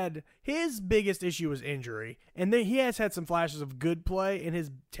 he had his biggest issue was injury, and then he has had some flashes of good play, and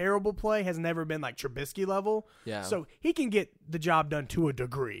his terrible play has never been like Trubisky level. Yeah. So he can get the job done to a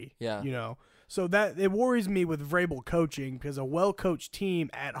degree. Yeah. So that it worries me with Vrabel coaching because a well-coached team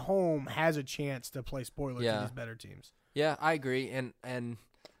at home has a chance to play spoiler to these better teams. Yeah, I agree. And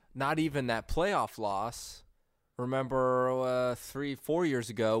not even that playoff loss. Remember 3-4 years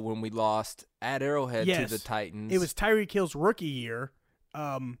ago when we lost at Arrowhead to the Titans? It was Tyreek Hill's rookie year.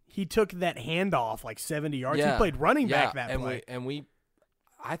 He took that handoff like 70 yards. Yeah. He played running back that play.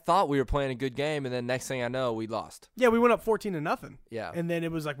 I thought we were playing a good game, and then next thing I know, we lost. Yeah, we went up 14-0. Yeah. And then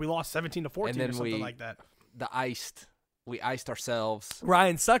it was like we lost 17-14 And then or something like that. We iced ourselves.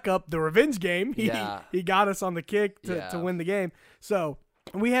 Ryan Suckup, the revenge game. He got us on the kick to win the game. So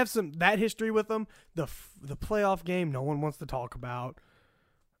we have that history with him. The playoff game no one wants to talk about.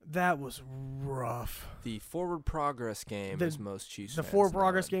 That was rough. The forward progress game, as most Chiefs The fans forward know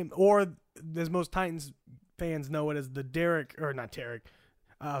progress it. game, or as most Titans fans know it as the not Derek.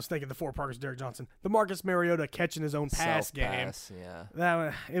 I was thinking the forward progress Derek Johnson. The Marcus Mariota catching his own pass game.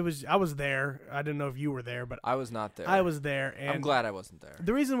 Yeah. I was there. I didn't know if you were there, but I was not there. I was there. And I'm glad I wasn't there.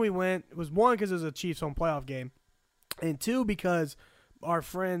 the reason we went was, one, because it was a Chiefs home playoff game, and two, because our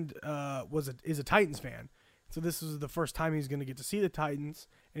friend is a Titans fan. So this was the first time he's going to get to see the Titans,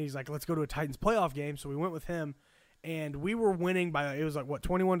 and he's like, let's go to a Titans playoff game. So we went with him, and we were winning by, it was like,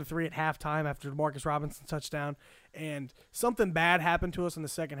 21-3 at halftime after the Marcus Robinson touchdown, and something bad happened to us in the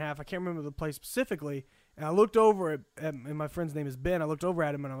second half. I can't remember the play specifically, and I looked over and my friend's name is Ben. I looked over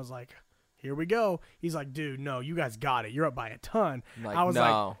at him, and I was like, here we go. He's like, dude, no, you guys got it. You're up by a ton. I was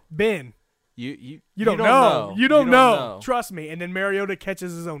like, Ben, You don't know. You don't know. Trust me. And then Mariota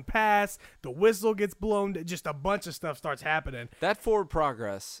catches his own pass. The whistle gets blown. Just a bunch of stuff starts happening. That forward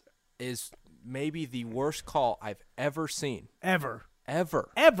progress is maybe the worst call I've ever seen. Ever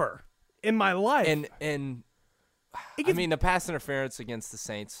in my life. And I mean, the pass interference against the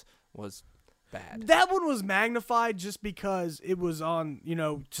Saints was bad. That one was magnified just because it was on,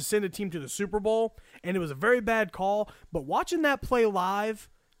 to send a team to the Super Bowl, and it was a very bad call. But watching that play live,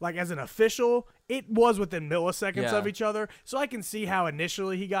 like as an official, it was within milliseconds of each other. So I can see how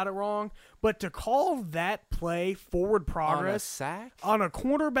initially he got it wrong. But to call that play forward progress on a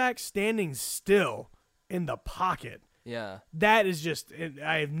quarterback standing still in the pocket, that is just,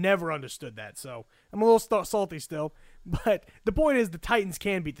 I have never understood that. So I'm a little salty still. But the point is, the Titans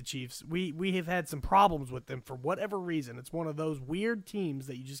can beat the Chiefs. We have had some problems with them for whatever reason. It's one of those weird teams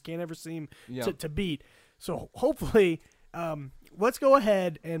that you just can't ever seem to beat. So hopefully, let's go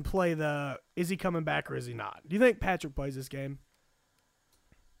ahead and play is he coming back or is he not? Do you think Patrick plays this game?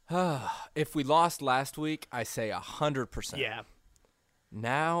 If we lost last week, I say 100%. Yeah.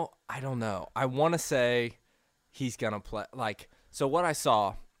 Now, I don't know. I want to say he's going to play. So what I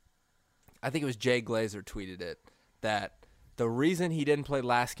saw, I think it was Jay Glazer tweeted it, that the reason he didn't play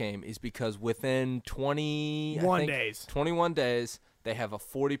last game is because within 21 days, they have a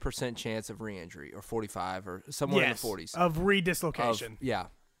 40% chance of re-injury, or 45, or somewhere in the 40s. Of redislocation. Yeah.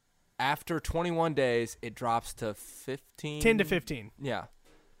 After 21 days, it drops to 15. 10 to 15. Yeah.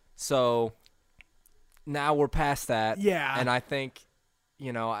 So now we're past that. Yeah. And I think,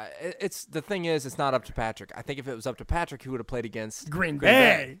 it's the thing is, it's not up to Patrick. I think if it was up to Patrick, he would have played against Green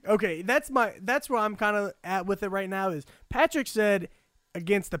Bay. Okay, that's where I'm kind of at with it right now. Is Patrick said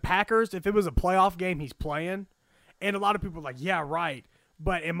against the Packers, if it was a playoff game, he's playing. And a lot of people are like, yeah, right.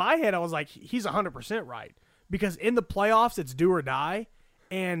 But in my head, I was like, he's 100% right. Because in the playoffs, it's do or die.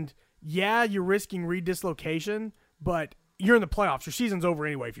 And, yeah, you're risking redislocation, but you're in the playoffs. Your season's over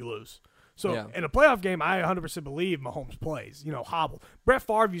anyway if you lose. So in a playoff game, I 100% believe Mahomes plays. Hobble. Brett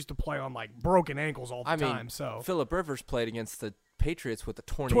Favre used to play on like broken ankles all the time. So Phillip Rivers played against the Patriots with a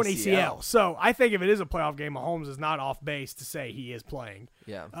torn ACL. So I think if it is a playoff game, Mahomes is not off base to say he is playing.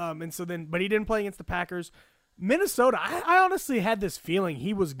 Yeah. But he didn't play against the Packers. Minnesota, I honestly had this feeling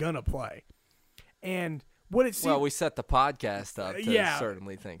he was gonna play, and what it seemed. Well, we set the podcast up to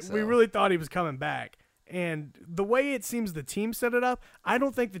certainly think so. We really thought he was coming back, and the way it seems the team set it up, I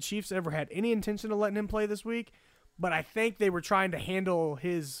don't think the Chiefs ever had any intention of letting him play this week, but I think they were trying to handle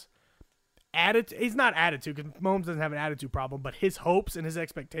his attitude. He's not attitude because Mahomes doesn't have an attitude problem, but his hopes and his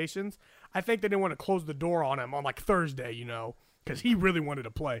expectations. I think they didn't want to close the door on him on like Thursday, because he really wanted to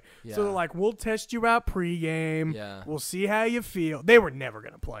play. Yeah. So they're like, we'll test you out pregame. Yeah. We'll see how you feel. They were never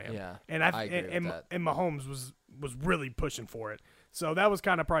going to play him. Yeah. And I agree with that. And Mahomes was really pushing for it. So that was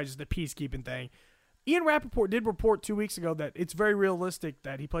kind of probably just a peacekeeping thing. Ian Rappaport did report 2 weeks ago that it's very realistic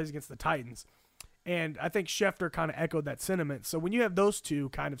that he plays against the Titans. And I think Schefter kind of echoed that sentiment. So when you have those two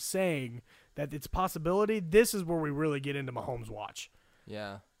kind of saying that it's a possibility, this is where we really get into Mahomes' watch.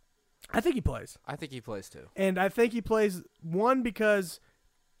 Yeah. I think he plays. I think he plays too. And I think he plays, one, because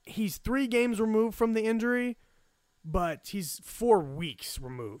he's 3 games removed from the injury, but he's 4 weeks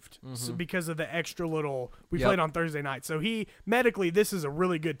removed because of the extra little – we played on Thursday night. So medically, this is a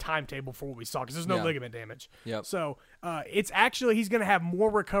really good timetable for what we saw because there's no ligament damage. Yep. So it's actually – he's going to have more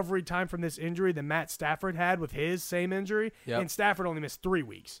recovery time from this injury than Matt Stafford had with his same injury. Yep. And Stafford only missed 3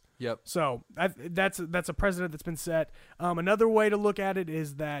 weeks. Yep. So that's a precedent that's been set. Another way to look at it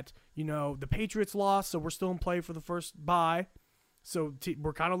is that, the Patriots lost, so we're still in play for the first bye. So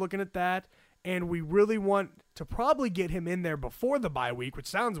we're kind of looking at that. And we really want to probably get him in there before the bye week, which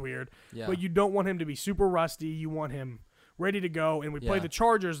sounds weird, but you don't want him to be super rusty. You want him ready to go. And we play the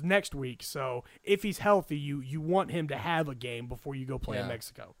Chargers next week. So if he's healthy, you want him to have a game before you go play in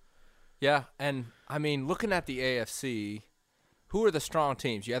Mexico. Yeah, and, I mean, looking at the AFC, who are the strong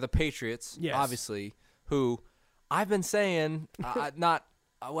teams? You have the Patriots, obviously, who I've been saying, I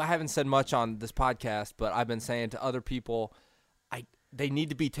haven't said much on this podcast, but I've been saying to other people, they need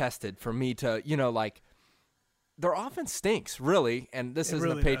to be tested for me to, their offense stinks, really. And this isn't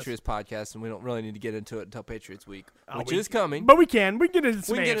a Patriots podcast, and we don't really need to get into it until Patriots week, which is coming. But we can. We can get into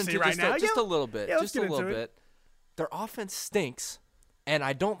some AFC right now. Just a little bit. Just a little bit. Their offense stinks, and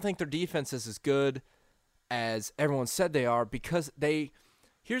I don't think their defense is as good as everyone said they are because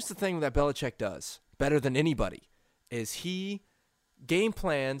here's the thing that Belichick does better than anybody is he game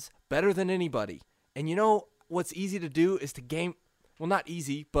plans better than anybody. And what's easy to do is not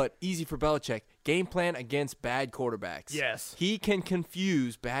easy, but easy for Belichick, game plan against bad quarterbacks. Yes. He can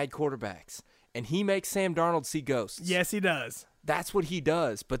confuse bad quarterbacks, and he makes Sam Darnold see ghosts. Yes, he does. That's what he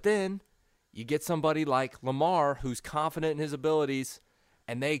does. But then you get somebody like Lamar who's confident in his abilities,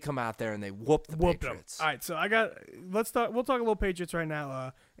 and they come out there and they whoop the Patriots. All right, so we'll talk a little Patriots right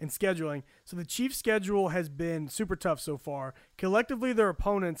now in scheduling. So the Chiefs' schedule has been super tough so far. Collectively, their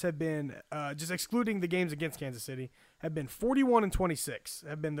opponents have been, just excluding the games against Kansas City, have been 41-26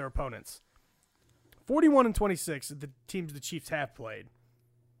 have been their opponents. 41-26 the teams the Chiefs have played.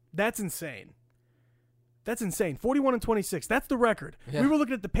 That's insane. 41-26. That's the record. Yeah. We were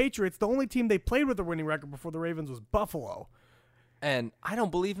looking at the Patriots. The only team they played with a winning record before the Ravens was Buffalo. And I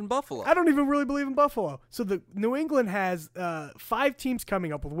don't believe in Buffalo. I don't even really believe in Buffalo. So the New England has 5 teams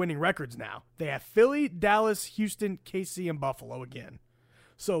coming up with winning records now. They have Philly, Dallas, Houston, KC, and Buffalo again.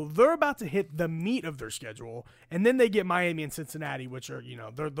 So they're about to hit the meat of their schedule, and then they get Miami and Cincinnati, which are,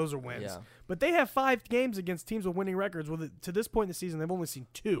 those are wins. Yeah. But they have 5 games against teams with winning records. To this point in the season, they've only seen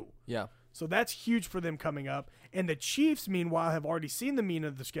 2. Yeah. So that's huge for them coming up. And the Chiefs, meanwhile, have already seen the meat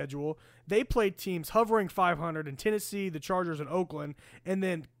of the schedule. They played teams hovering 500 in Tennessee, the Chargers, and Oakland. And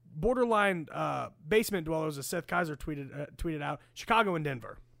then borderline basement dwellers, as Seth Kaiser tweeted out, Chicago and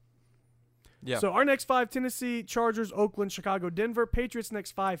Denver. Yeah. So our next 5, Tennessee, Chargers, Oakland, Chicago, Denver. Patriots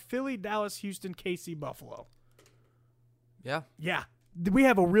next 5, Philly, Dallas, Houston, KC, Buffalo. Yeah. Yeah. We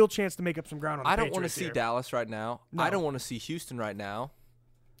have a real chance to make up some ground on the Patriots. I don't want to see Dallas right now. No. I don't want to see Houston right now.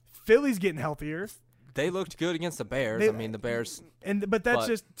 Philly's getting healthier. They looked good against the Bears. The Bears. But that's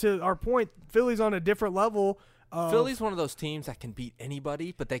just to our point. Philly's on a different level. Philly's one of those teams that can beat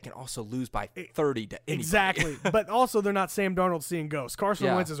anybody, but they can also lose by 30 to anybody. Exactly. But also they're not Sam Darnold seeing ghosts.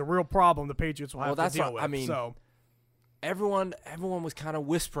 Carson Wentz is a real problem the Patriots will have to deal with. Everyone was kind of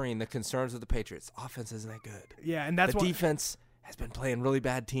whispering the concerns of the Patriots. Offense isn't that good. Yeah, and that's the defense has been playing really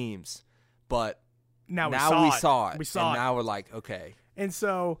bad teams, but now we saw it. And now we're like, okay. And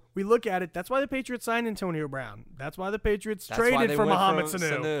so we look at it. That's why the Patriots signed Antonio Brown. That's why the Patriots traded for Mohamed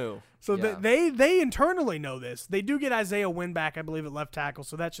Sanu. So they internally know this. They do get Isaiah Wynn back, I believe, at left tackle,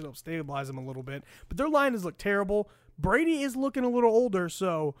 so that should help stabilize them a little bit. But their line has looked terrible. Brady is looking a little older,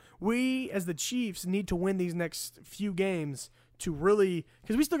 so we, as the Chiefs, need to win these next few games to really –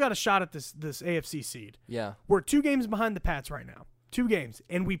 because we still got a shot at this AFC seed. Yeah. We're 2 games behind the Pats right now. 2 games,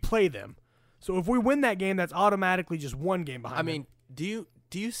 and we play them. So if we win that game, that's automatically just 1 game behind them. I mean, do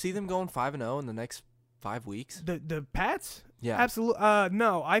you see them going 5-0 in the next 5 weeks? The Pats? Yeah. Absolutely.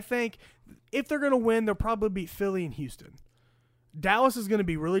 No, I think if they're going to win, they'll probably beat Philly and Houston. Dallas is going to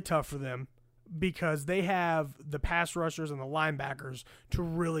be really tough for them because they have the pass rushers and the linebackers to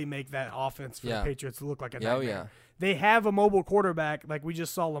really make that offense for the Patriots look like a nightmare. Yeah. They have a mobile quarterback, like we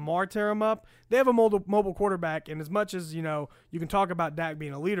just saw Lamar tear him up. They have a mobile quarterback, and as much as, you can talk about Dak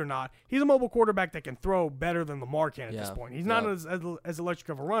being a lead or not, he's a mobile quarterback that can throw better than Lamar can at this point. He's not as electric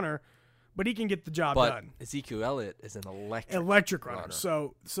of a runner, but he can get the job done. Ezekiel Elliott is an electric runner.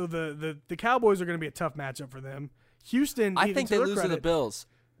 So the Cowboys are going to be a tough matchup for them. Houston, I think they lose to the Bills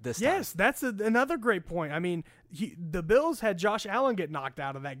this time. Yes, that's another great point. I mean, the Bills had Josh Allen get knocked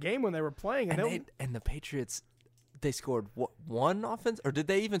out of that game when they were playing, and the Patriots. They scored one offense, or did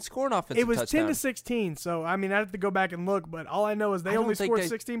they even score an offensive touchdown? It was 10-16. So I mean, I have to go back and look, but all I know is they only scored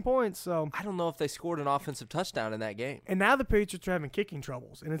 16 points. So I don't know if they scored an offensive touchdown in that game. And now the Patriots are having kicking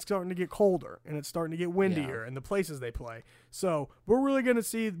troubles, and it's starting to get colder, and it's starting to get windier in the places they play. So we're really going to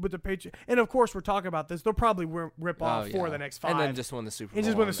see with the Patriots, and of course we're talking about this. They'll probably rip off 4 of the next 5, and then just win the Super Bowl. And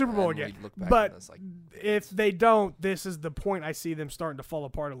just win the Super Bowl again. But if they don't, this is the point I see them starting to fall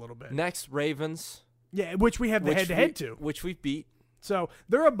apart a little bit. Next, Ravens. Yeah, which we have the head-to-head to. Which we beat. So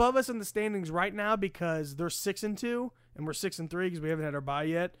they're above us in the standings right now because they're 6-2, and we're 6-3 because we haven't had our bye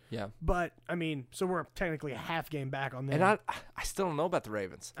yet. Yeah. But, I mean, so we're technically a half game back on them. And I still don't know about the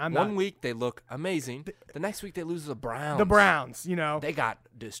Ravens. One week they look amazing. The next week they lose to the Browns. The Browns, They got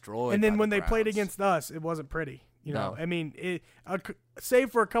destroyed. And then when they played against us, it wasn't pretty. I mean, save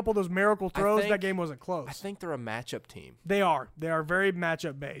for a couple of those miracle throws, that game wasn't close. I think they're a matchup team. They are. They are very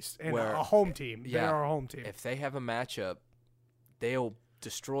matchup based and a home team. They are a home team. If they have a matchup, they'll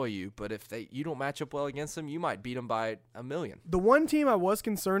destroy you. But if you don't match up well against them, you might beat them by 1,000,000. The one team I was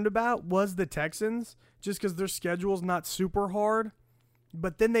concerned about was the Texans, just because their schedule's not super hard.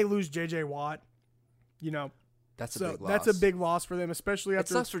 But then they lose J.J. Watt. That's a big loss. That's a big loss for them, especially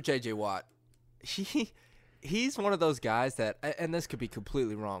after. It sucks for J.J. Watt. He's one of those guys that, and this could be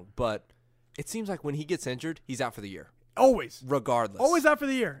completely wrong, but it seems like when he gets injured, he's out for the year. Always. Regardless. Always out for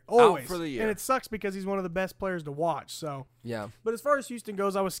the year. Always. Out for the year. And it sucks because he's one of the best players to watch. So yeah. But as far as Houston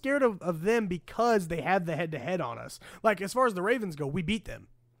goes, I was scared of them because they have the head-to-head on us. Like, as far as the Ravens go, we beat them.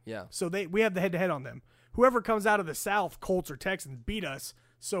 Yeah. So we have the head-to-head on them. Whoever comes out of the South, Colts or Texans, beat us.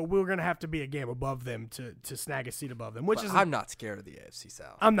 So we're going to have to be a game above them to snag a seat above them. I'm not scared of the AFC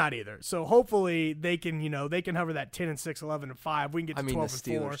South. I'm not either. So hopefully they can hover that 10-6, 11-5. We can get to 12-4.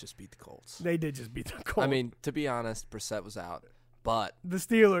 The Steelers just beat the Colts. They did just beat the Colts. I mean, to be honest, Brissett was out, but the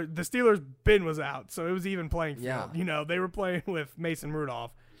Steelers' Ben was out, so it was even playing field. Yeah. They were playing with Mason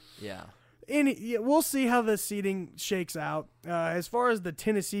Rudolph. Yeah. We'll see how the seeding shakes out. As far as the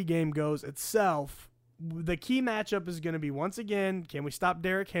Tennessee game goes itself, the key matchup is going to be, once again, can we stop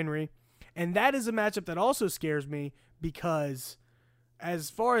Derrick Henry? And that is a matchup that also scares me because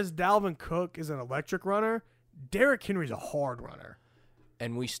as far as Dalvin Cook is an electric runner, Derrick Henry's a hard runner.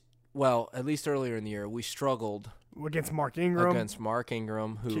 And at least earlier in the year, we struggled against Mark Ingram. That's what he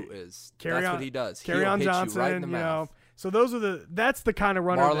does. Kerryon Johnson, you right in the mouth. So that's the kind of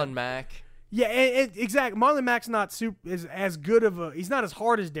runner. Marlon Mack. Yeah, exactly. Marlon Mack's not is as good of he's not as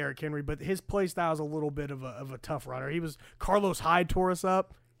hard as Derrick Henry, but his play style is a little bit of a tough runner. Carlos Hyde tore us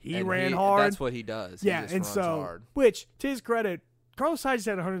up. He ran hard. That's what he does. Yeah, he just runs hard. Which, to his credit, Carlos Hyde just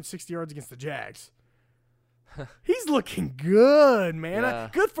had 160 yards against the Jags. He's looking good, man. Yeah.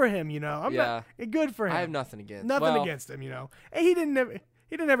 Good for him, good for him. I have nothing against him, And he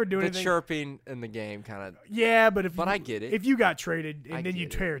didn't ever do anything. The chirping in the game kind of. Yeah, but I get it. If you got traded and then you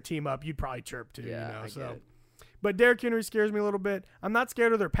tear a team up, you'd probably chirp too. Yeah, I get it. But Derrick Henry scares me a little bit. I'm not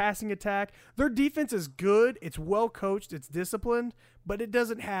scared of their passing attack. Their defense is good. It's well coached. It's disciplined. But it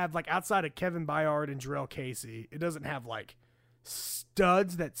doesn't have, outside of Kevin Byard and Jarrell Casey, it doesn't have,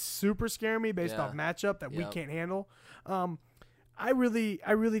 studs that super scare me based off matchup that we can't handle. I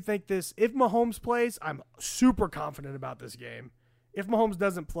really think this, if Mahomes plays, I'm super confident about this game. If Mahomes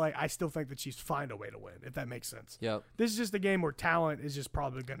doesn't play, I still think the Chiefs find a way to win, if that makes sense. Yep. This is just a game where talent is just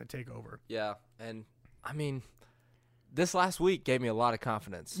probably going to take over. Yeah, and, I mean, this last week gave me a lot of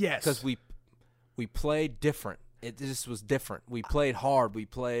confidence. Yes. Because we played different. it just was different. We played hard. We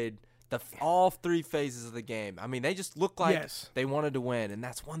played all 3 phases of the game. I mean, they just looked like they wanted to win, and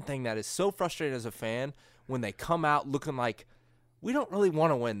that's one thing that is so frustrating as a fan when they come out looking like we don't really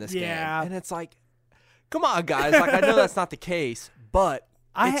want to win this game. And it's like, come on, guys. Like, I know that's not the case, but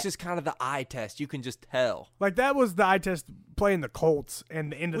it's just kind of the eye test. You can just tell. Like, that was the eye test playing the Colts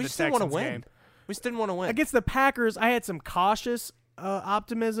and the end of the Texans game. We just didn't want to win. Against the Packers, I had some cautious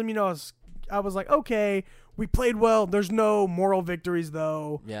optimism. You know, I was like, okay, we played well. There's no moral victories,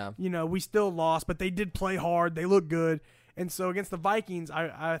 though. Yeah. You know, we still lost, but they did play hard. They looked good. And so against the Vikings,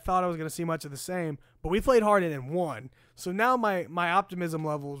 I thought I was going to see much of the same, but we played hard and then won. So now my optimism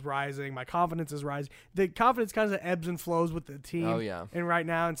level is rising. My confidence is rising. The confidence kind of ebbs and flows with the team. Oh, yeah. And right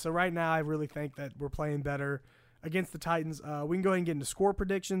now, I really think that we're playing better against the Titans. We can go ahead and get into score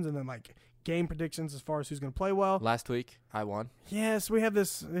predictions and then like game predictions as far as who's going to play well. Last week, I won. Yes, we have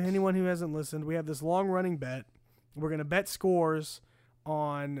this. Anyone who hasn't listened, we have this long-running bet. We're going to bet scores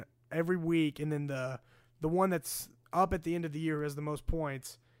on every week, and then the one that's up at the end of the year who has the most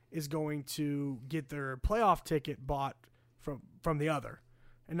points is going to get their playoff ticket bought from the other.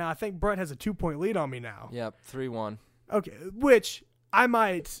 And now I think Brett has a 2-point lead on me now. Yep, 3-1. Okay, which I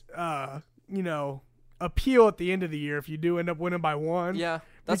might, appeal at the end of the year if you do end up winning by 1. Yeah,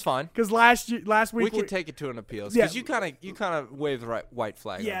 that's fine. Because last week we could take it to an appeal. Because you kind of waved the white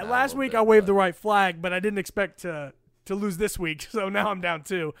flag. Yeah, last week I waved the right flag, but I didn't expect to lose this week, so now I'm down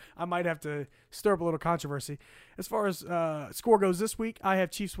 2. I might have to stir up a little controversy. As far as score goes this week, I have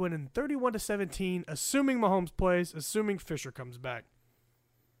Chiefs winning 31-17, assuming Mahomes plays, assuming Fisher comes back.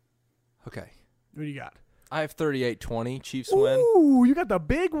 Okay. What do you got? I have 38-20, Chiefs win. Ooh, you got the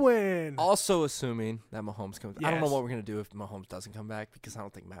big win. Also assuming that Mahomes comes back. Yes. I don't know what we're going to do if Mahomes doesn't come back because I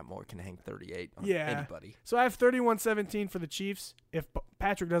don't think Matt Moore can hang 38 on anybody. So I have 31-17 for the Chiefs. If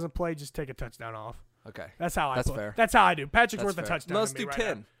Patrick doesn't play, just take a touchdown off. Okay. That's how That's fair. That's how I do. Patrick's That's worth fair. a touchdown. No, let's to me do right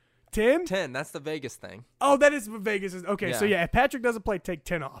 10. Now. 10? 10. That's the Vegas thing. Oh, that is what Vegas is. Okay, so if Patrick doesn't play, take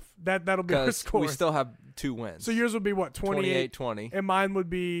 10 off. That'll be our score. We still have 2 wins. So yours would be what, 28-20, and mine would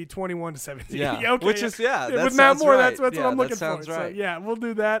be 21-17. Yeah, okay, which is that with Matt Moore, right. that's what I'm looking that sounds for. Right. So yeah, we'll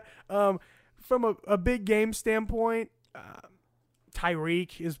do that. From a big game standpoint,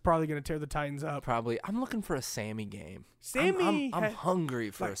 Tyreek is probably going to tear the Titans up. Probably. I'm looking for a Sammy game. Sammy, I'm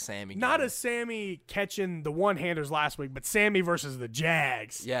hungry for a Sammy game. Not a Sammy catching the one-handers last week, but Sammy versus the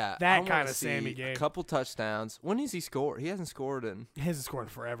Jags. Yeah, that kind of Sammy game. A couple touchdowns. When has he scored? He hasn't scored in. He hasn't scored in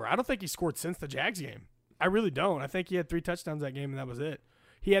forever. I don't think he scored since the Jags game. I really don't. I think he had 3 touchdowns that game, and that was it.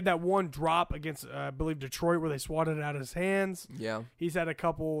 He had that one drop against, I believe, Detroit where they swatted it out of his hands. Yeah. He's had a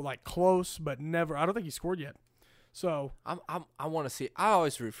couple like close, but never. I don't think he scored yet. So I want to see. I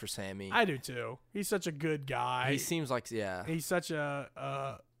always root for Sammy. I do too. He's such a good guy. He seems like He's such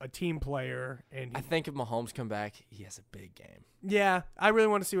a team player, and I think if Mahomes come back, he has a big game. Yeah, I really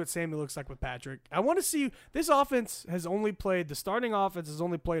want to see what Sammy looks like with Patrick. I want to see this offense has only played the starting offense has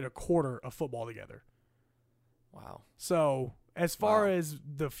only played a quarter of football together. Wow. So as far as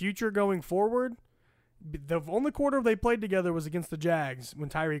the future going forward. The only quarter they played together was against the Jags when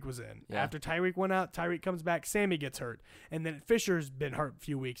Tyreek was in. Yeah. After Tyreek went out, Tyreek comes back, Sammy gets hurt. And then Fisher's been hurt a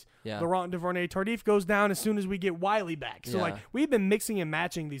few weeks. Yeah. Laurent Duvernay-Tardif goes down as soon as we get Wiley back. So, we've been mixing and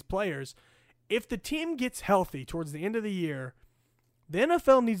matching these players. If the team gets healthy towards the end of the year, the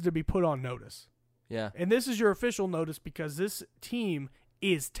NFL needs to be put on notice. Yeah. And this is your official notice because this team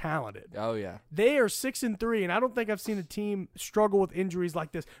is talented. Oh, yeah. They are 6-3, and I don't think I've seen a team struggle with injuries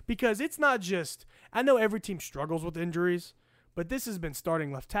like this because it's not just – I know every team struggles with injuries, but this has been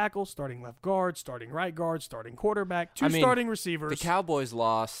starting left tackle, starting left guard, starting right guard, starting quarterback, starting receivers. The Cowboys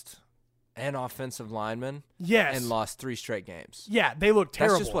lost an offensive lineman and lost 3 straight games. Yeah, they look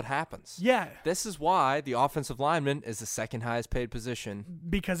terrible. That's just what happens. Yeah. This is why the offensive lineman is the second highest paid position.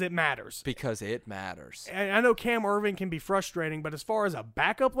 Because it matters. And I know Cam Irving can be frustrating, but as far as a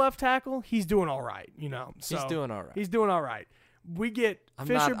backup left tackle, he's doing all right. So he's doing all right. He's doing all right. We get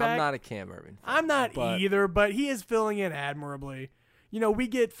Fisher back. I'm not a Cam Irving fan. I'm not either, but he is filling in admirably. We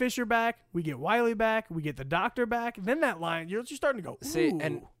get Fisher back, we get Wiley back, we get the doctor back. Then that line, you're starting to go, ooh. See,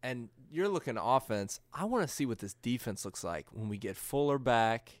 and you're looking at offense. I want to see what this defense looks like when we get Fuller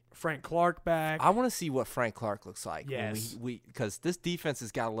back. Frank Clark back. I want to see what Frank Clark looks like. Yes. Because this defense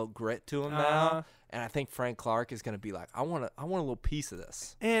has got a little grit to him now, and I think Frank Clark is going to be like, I want a little piece of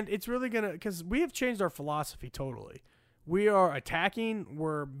this. And it's really going to – because we have changed our philosophy totally. We are attacking.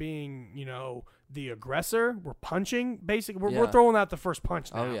 We're being, the aggressor. We're punching. Basically, we're throwing out the first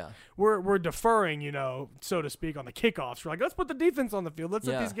punch now. Oh, yeah. We're deferring, so to speak, on the kickoffs. We're like, let's put the defense on the field. Let's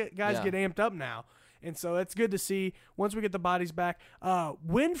let these guys get amped up now. And so that's good to see once we get the bodies back.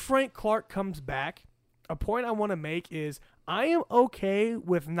 When Frank Clark comes back, a point I want to make is I am okay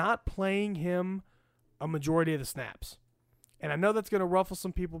with not playing him a majority of the snaps. And I know that's going to ruffle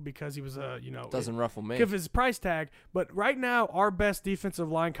some people because he was doesn't ruffle me. Because of his price tag. But right now, our best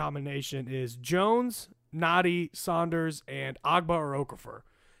defensive line combination is Jones, Nadi, Saunders, and Agba or Okafor.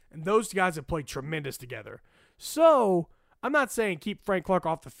 And those guys have played tremendous together. So I'm not saying keep Frank Clark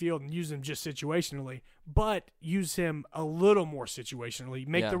off the field and use him just situationally, but use him a little more situationally.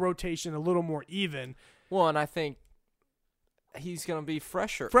 Make the rotation a little more even. Well, and I think he's going to be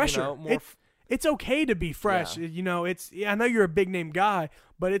fresher. It's okay to be fresh. I know you're a big name guy,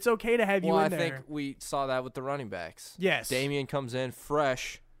 but it's okay to have you in there. I think we saw that with the running backs. Yes. Damian comes in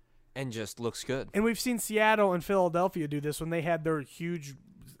fresh and just looks good. And we've seen Seattle and Philadelphia do this when they had their huge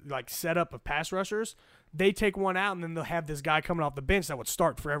setup of pass rushers. They take one out, and then they'll have this guy coming off the bench that would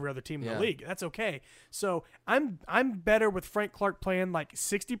start for every other team in the league. That's okay. So I'm better with Frank Clark playing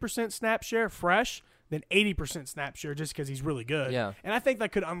 60% snap share fresh than 80% snap share just because he's really good. Yeah. And I think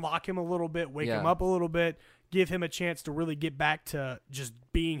that could unlock him a little bit, wake him up a little bit, give him a chance to really get back to just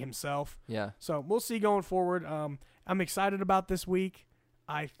being himself. Yeah. So we'll see going forward. I'm excited about this week.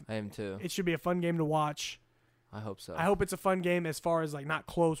 I am too. It should be a fun game to watch. I hope so. I hope it's a fun game as far as not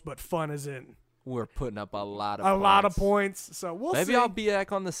close, but fun as in. We're putting up a lot of points. So we'll see. Maybe I'll be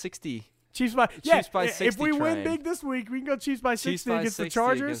back on the 60. Chiefs by 60 if we train. Win big this week, we can go Chiefs by 60 against the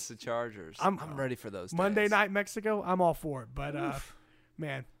Chargers. I'm ready for those days. Monday night Mexico, I'm all for it. But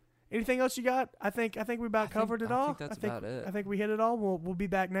man, anything else you got? I think we covered it all. I think that's about it. I think we hit it all. We'll be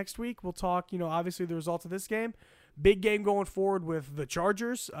back next week. We'll talk, obviously the results of this game. Big game going forward with the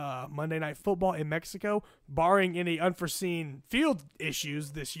Chargers, Monday Night Football in Mexico, barring any unforeseen field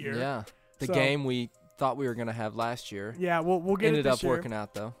issues this year. Yeah. The game we thought we were going to have last year. Yeah, we'll get it this year. Ended up working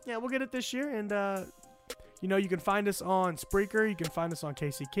out, though. Yeah, we'll get it this year. And, you can find us on Spreaker. You can find us on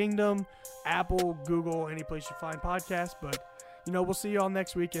KC Kingdom, Apple, Google, any place you find podcasts. But, we'll see you all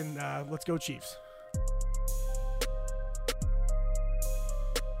next week, and let's go Chiefs.